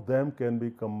 some of them can be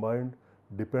combined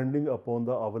depending upon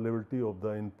the availability of the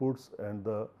inputs and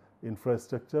the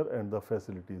infrastructure and the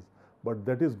facilities. But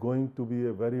that is going to be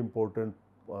a very important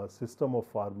system of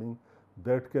farming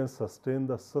that can sustain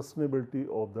the sustainability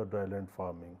of the dryland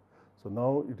farming. So,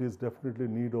 now it is definitely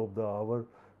need of the hour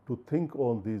to think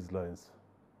on these lines.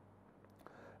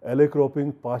 Alley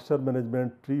cropping, pasture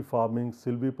management, tree farming,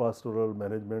 silvipastoral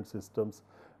management systems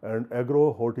and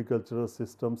agro-horticultural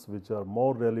systems which are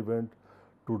more relevant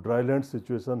to dryland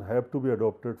situation have to be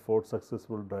adopted for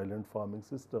successful dryland farming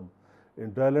system.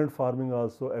 In dryland farming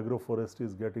also agroforestry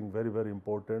is getting very, very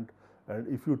important, and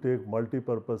if you take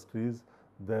multi-purpose trees,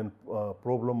 then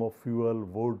problem of fuel,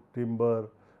 wood, timber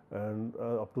and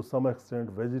up to some extent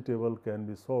vegetable can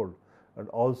be sold, and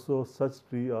also such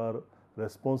trees are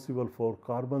responsible for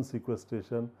carbon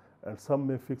sequestration and some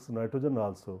may fix nitrogen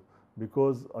also,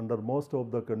 because under most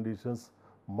of the conditions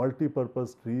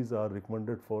multi-purpose trees are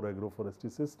recommended for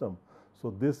agroforestry system.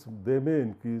 So, this they may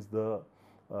increase the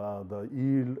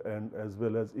yield and as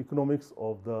well as economics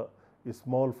of the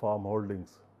small farm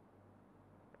holdings.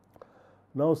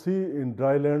 Now, see, in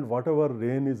dry land whatever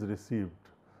rain is received,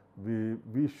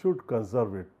 we should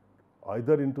conserve it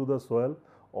either into the soil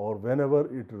or whenever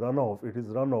it is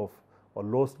runoff or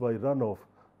lost by runoff,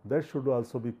 that should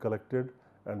also be collected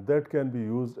and that can be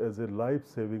used as a life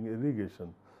saving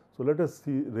irrigation. So, let us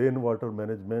see rainwater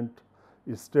management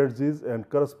strategies and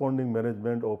corresponding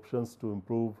management options to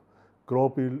improve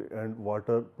crop yield and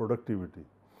water productivity.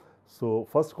 So,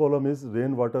 first column is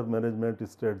rainwater management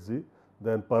strategy,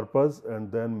 then purpose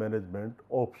and then management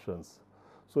options.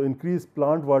 So, increase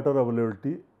plant water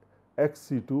availability,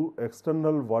 XC2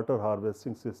 external water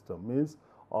harvesting system means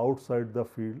outside the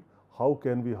field how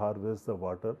can we harvest the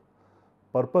water.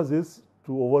 Purpose is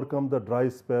to overcome the dry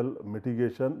spell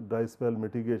mitigation,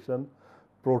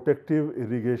 protective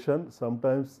irrigation.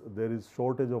 Sometimes there is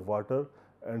shortage of water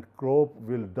and crop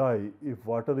will die if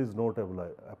water is not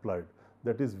applied.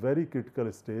 That is very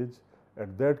critical stage.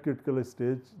 At that critical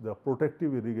stage, the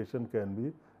protective irrigation can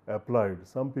be applied.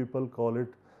 Some people call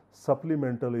it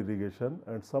supplemental irrigation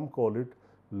and some call it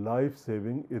life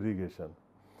saving irrigation.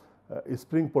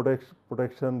 Spring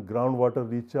protection, groundwater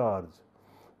recharge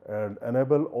and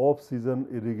enable off-season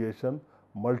irrigation,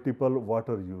 multiple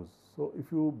water use. So,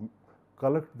 if you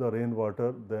collect the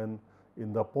rainwater then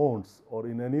in the ponds or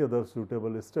in any other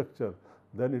suitable structure,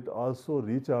 then it also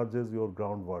recharges your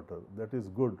groundwater. That is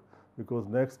good because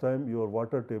next time your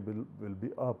water table will be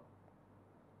up.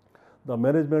 The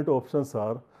management options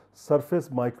are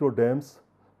surface micro dams,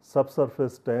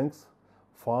 subsurface tanks,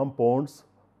 farm ponds,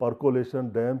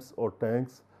 percolation dams or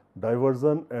tanks,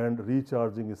 diversion and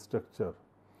recharging structure.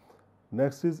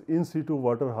 Next is in situ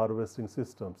water harvesting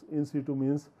systems. In situ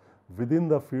means within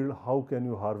the field how can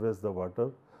you harvest the water.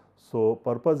 So,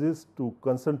 purpose is to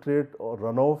concentrate or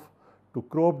runoff to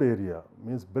cropped area,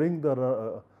 means bring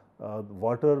the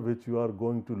water which you are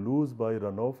going to lose by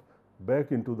runoff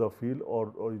back into the field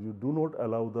or you do not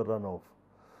allow the runoff.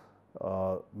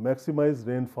 Maximize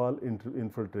rainfall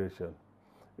infiltration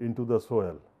into the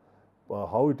soil.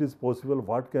 How it is possible,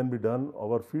 what can be done,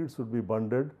 our fields should be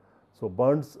bunded. So,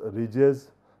 bunds,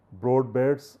 ridges, broad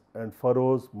beds and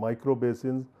furrows, micro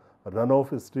basins,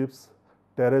 runoff strips,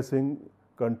 terracing,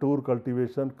 contour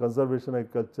cultivation, conservation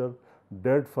agriculture,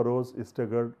 dead furrows,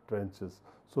 staggered trenches.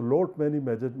 So, lot many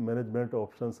management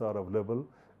options are available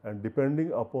and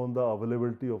depending upon the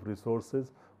availability of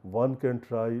resources, one can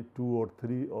try 2 or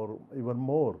 3 or even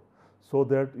more, so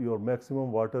that your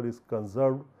maximum water is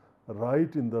conserved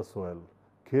right in the soil.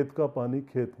 खेत का पानी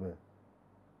खेत में.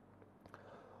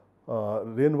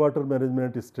 Rainwater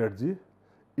management strategy,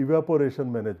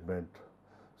 evaporation management.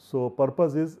 So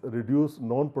purpose is reduce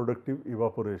non-productive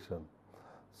evaporation.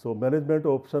 So management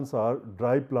options are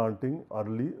dry planting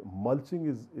early, mulching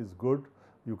is good.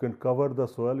 You can cover the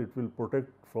soil, it will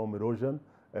protect from erosion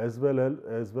as well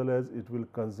as it will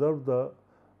conserve the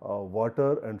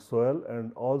water and soil,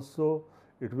 and also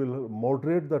it will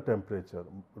moderate the temperature,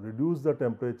 reduce the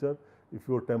temperature if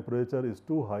your temperature is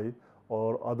too high,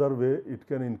 or other way it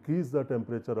can increase the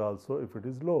temperature also if it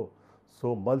is low.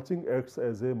 So mulching acts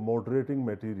as a moderating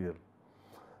material.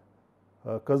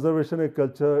 Conservation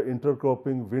agriculture,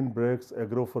 intercropping, windbreaks,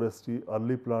 agroforestry,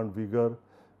 early plant vigor,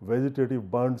 vegetative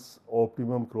bunds,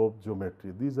 optimum crop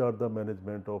geometry. These are the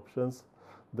management options.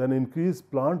 Then increase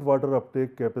plant water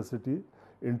uptake capacity,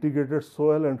 integrated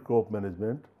soil and crop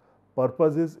management.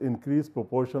 Purpose is increase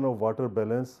proportion of water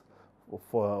balance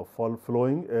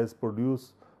flowing as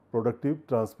produce productive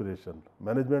transpiration.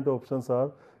 Management options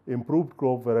are improved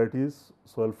crop varieties,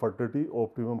 soil fertility,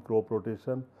 optimum crop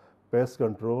rotation, pest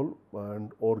control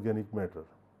and organic matter.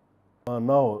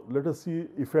 Now let us see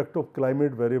effect of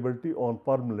climate variability on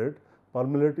palm millet.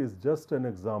 Palm millet is just an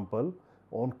example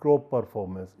on crop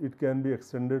performance. It can be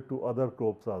extended to other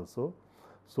crops also.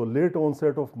 So late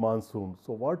onset of monsoon.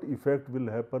 So what effect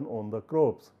will happen on the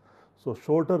crops? So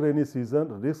shorter rainy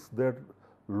season risks that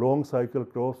long cycle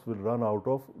crops will run out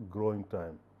of growing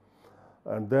time.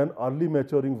 And then early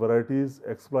maturing varieties,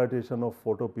 exploitation of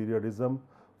photoperiodism,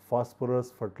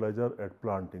 phosphorus fertilizer at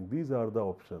planting. These are the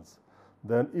options.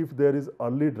 Then if there is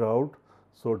early drought,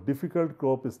 so difficult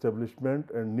crop establishment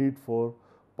and need for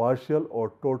partial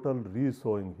or total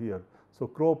re-sowing here. So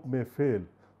crop may fail.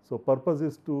 So purpose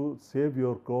is to save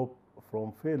your crop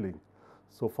from failing.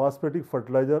 So phosphatic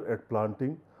fertilizer at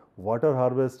planting, water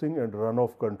harvesting and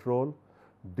runoff control,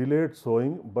 delayed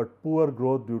sowing but poor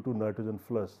growth due to nitrogen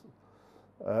flush.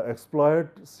 Exploit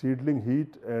seedling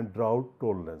heat and drought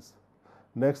tolerance.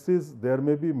 Next is there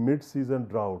may be mid-season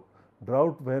drought.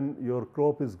 Drought when your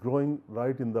crop is growing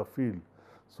right in the field.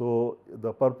 So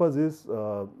the purpose is,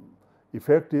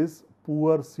 effect is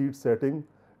poor seed setting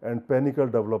and panicle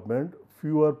development,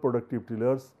 fewer productive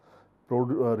tillers,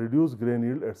 reduced grain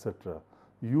yield, etc.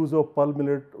 Use of pulp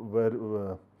millet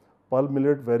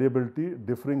variability,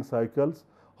 differing cycles,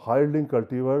 high-yielding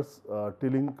cultivars,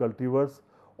 tilling cultivars,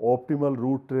 optimal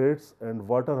root traits and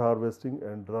water harvesting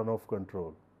and runoff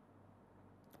control.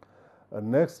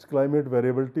 Next, climate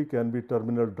variability can be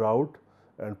terminal drought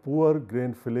and poor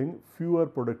grain filling, fewer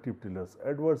productive tillers,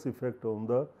 adverse effect on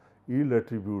the yield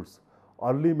attributes,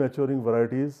 early maturing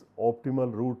varieties,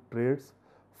 optimal root traits,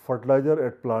 fertilizer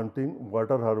at planting,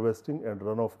 water harvesting and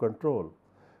runoff control.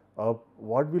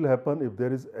 What will happen if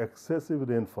there is excessive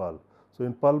rainfall? So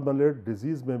in pulp millet,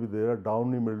 disease may be there,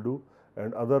 downy mildew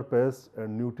and other pests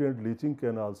and nutrient leaching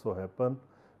can also happen,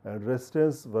 and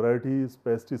resistance varieties,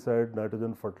 pesticide,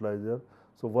 nitrogen fertilizer.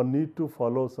 So one need to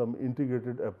follow some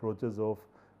integrated approaches of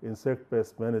insect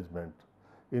pest management.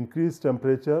 Increased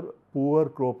temperature, poor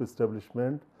crop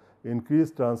establishment,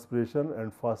 increased transpiration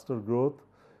and faster growth.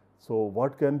 So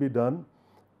what can be done?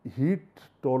 Heat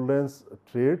tolerance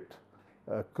trait,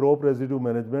 crop residue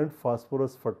management,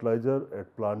 phosphorus fertilizer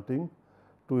at planting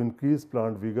to increase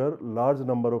plant vigor, large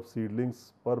number of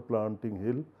seedlings per planting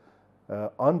hill,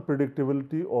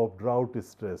 unpredictability of drought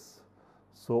stress.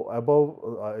 So above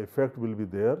effect will be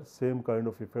there, same kind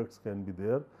of effects can be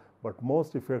there, but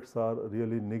most effects are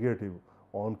really negative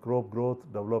on crop growth,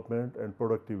 development and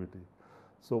productivity.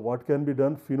 So what can be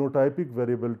done? Phenotypic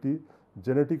variability,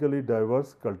 genetically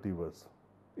diverse cultivars.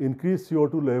 Increased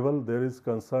CO2 level, there is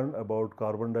concern about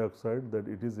carbon dioxide that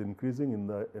it is increasing in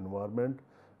the environment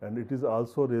and it is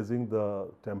also raising the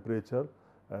temperature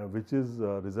which is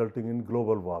resulting in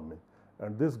global warming.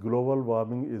 And this global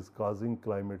warming is causing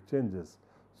climate changes.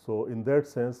 So in that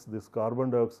sense, this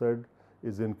carbon dioxide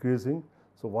is increasing.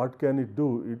 So what can it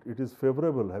do? It is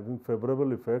favorable, having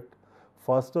favorable effect,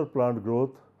 faster plant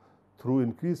growth through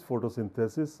increased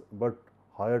photosynthesis but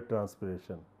higher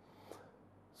transpiration.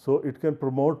 So it can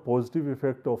promote positive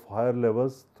effect of higher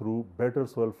levels through better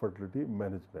soil fertility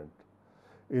management.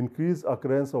 Increase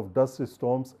occurrence of dust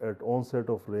storms at onset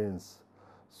of rains.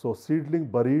 So seedling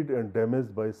buried and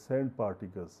damaged by sand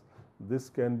particles. This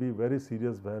can be very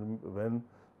serious when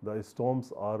the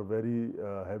storms are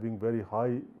having very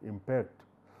high impact.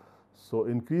 So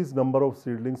increased number of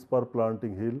seedlings per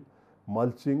planting hill,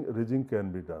 mulching, ridging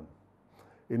can be done.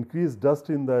 Increased dust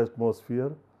in the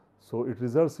atmosphere, So, it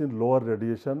results in lower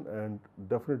radiation and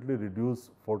definitely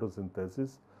reduce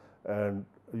photosynthesis, and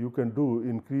you can do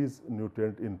increase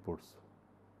nutrient inputs.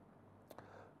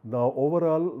 Now,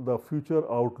 overall the future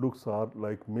outlooks are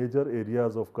like major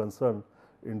areas of concern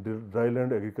in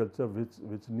dryland agriculture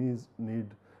which need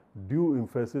due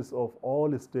emphasis of all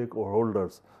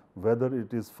stakeholders, whether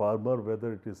it is farmer,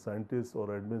 whether it is scientists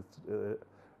or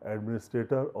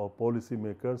administrator or policy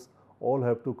makers, all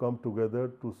have to come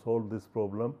together to solve this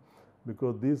problem,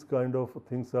 because these kind of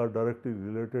things are directly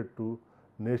related to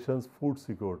nation's food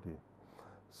security.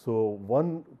 So,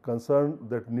 one concern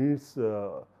that needs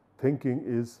thinking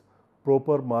is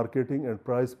proper marketing and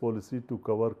price policy to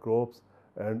cover crops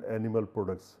and animal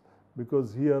products,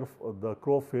 because here the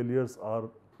crop failures are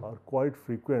quite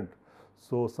frequent.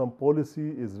 So, some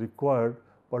policy is required,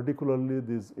 particularly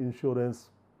this insurance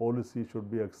policy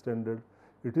should be extended.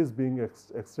 It is being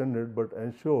extended, but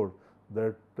ensure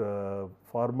that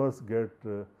farmers get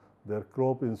their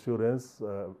crop insurance,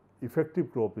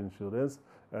 effective crop insurance,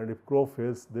 and if crop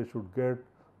fails they should get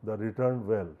the return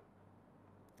well.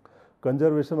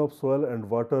 Conservation of soil and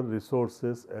water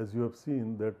resources, as you have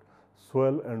seen that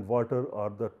soil and water are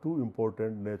the two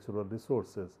important natural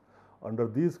resources. Under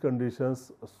these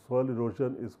conditions, soil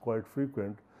erosion is quite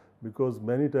frequent, because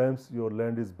many times your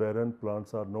land is barren,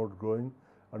 plants are not growing.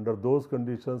 Under those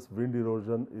conditions, wind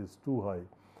erosion is too high,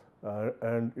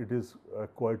 and it is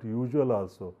quite usual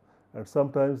also. And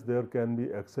sometimes there can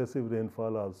be excessive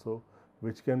rainfall also,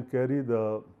 which can carry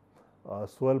the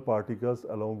soil particles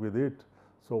along with it.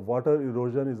 So, water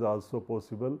erosion is also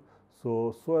possible.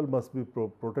 So, soil must be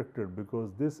protected,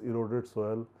 because this eroded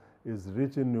soil is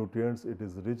rich in nutrients, it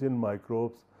is rich in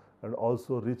microbes and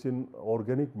also rich in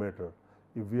organic matter.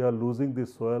 If we are losing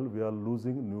this soil, we are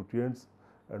losing nutrients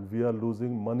and we are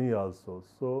losing money also.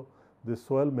 So, the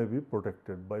soil may be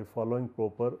protected by following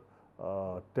proper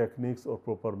techniques or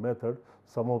proper method.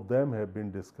 Some of them have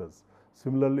been discussed.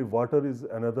 Similarly, water is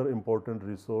another important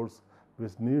resource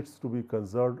which needs to be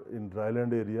conserved in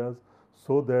dryland areas,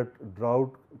 so that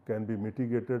drought can be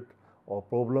mitigated or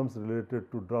problems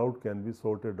related to drought can be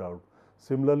sorted out.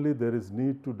 Similarly, there is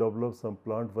need to develop some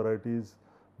plant varieties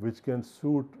which can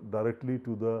suit directly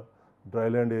to the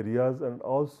dryland areas, and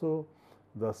also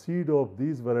the seed of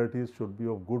these varieties should be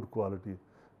of good quality.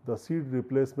 The seed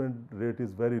replacement rate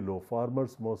is very low.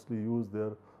 Farmers mostly use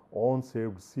their own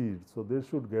saved seed. So, they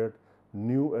should get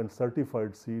new and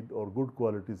certified seed or good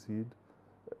quality seed.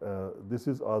 This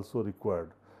is also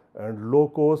required. And low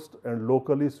cost and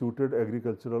locally suited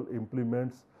agricultural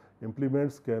implements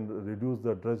can reduce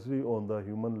the drudgery on the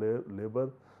human labor.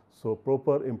 So,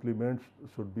 proper implements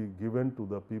should be given to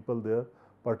the people there,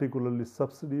 particularly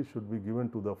subsidy should be given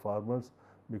to the farmers,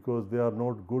 because they are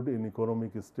not good in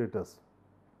economic status.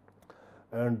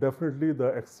 And definitely the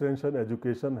extension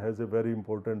education has a very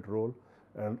important role,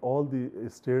 and all the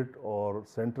state or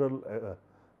central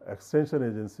extension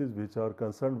agencies which are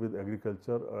concerned with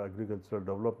agriculture or agricultural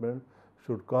development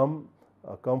should come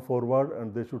forward,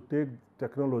 and they should take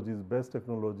technologies, best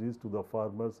technologies to the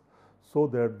farmers, so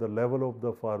that the level of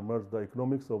the farmers, the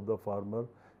economics of the farmer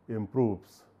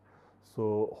improves.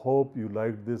 So, hope you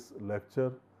liked this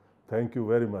lecture. Thank you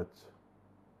very much.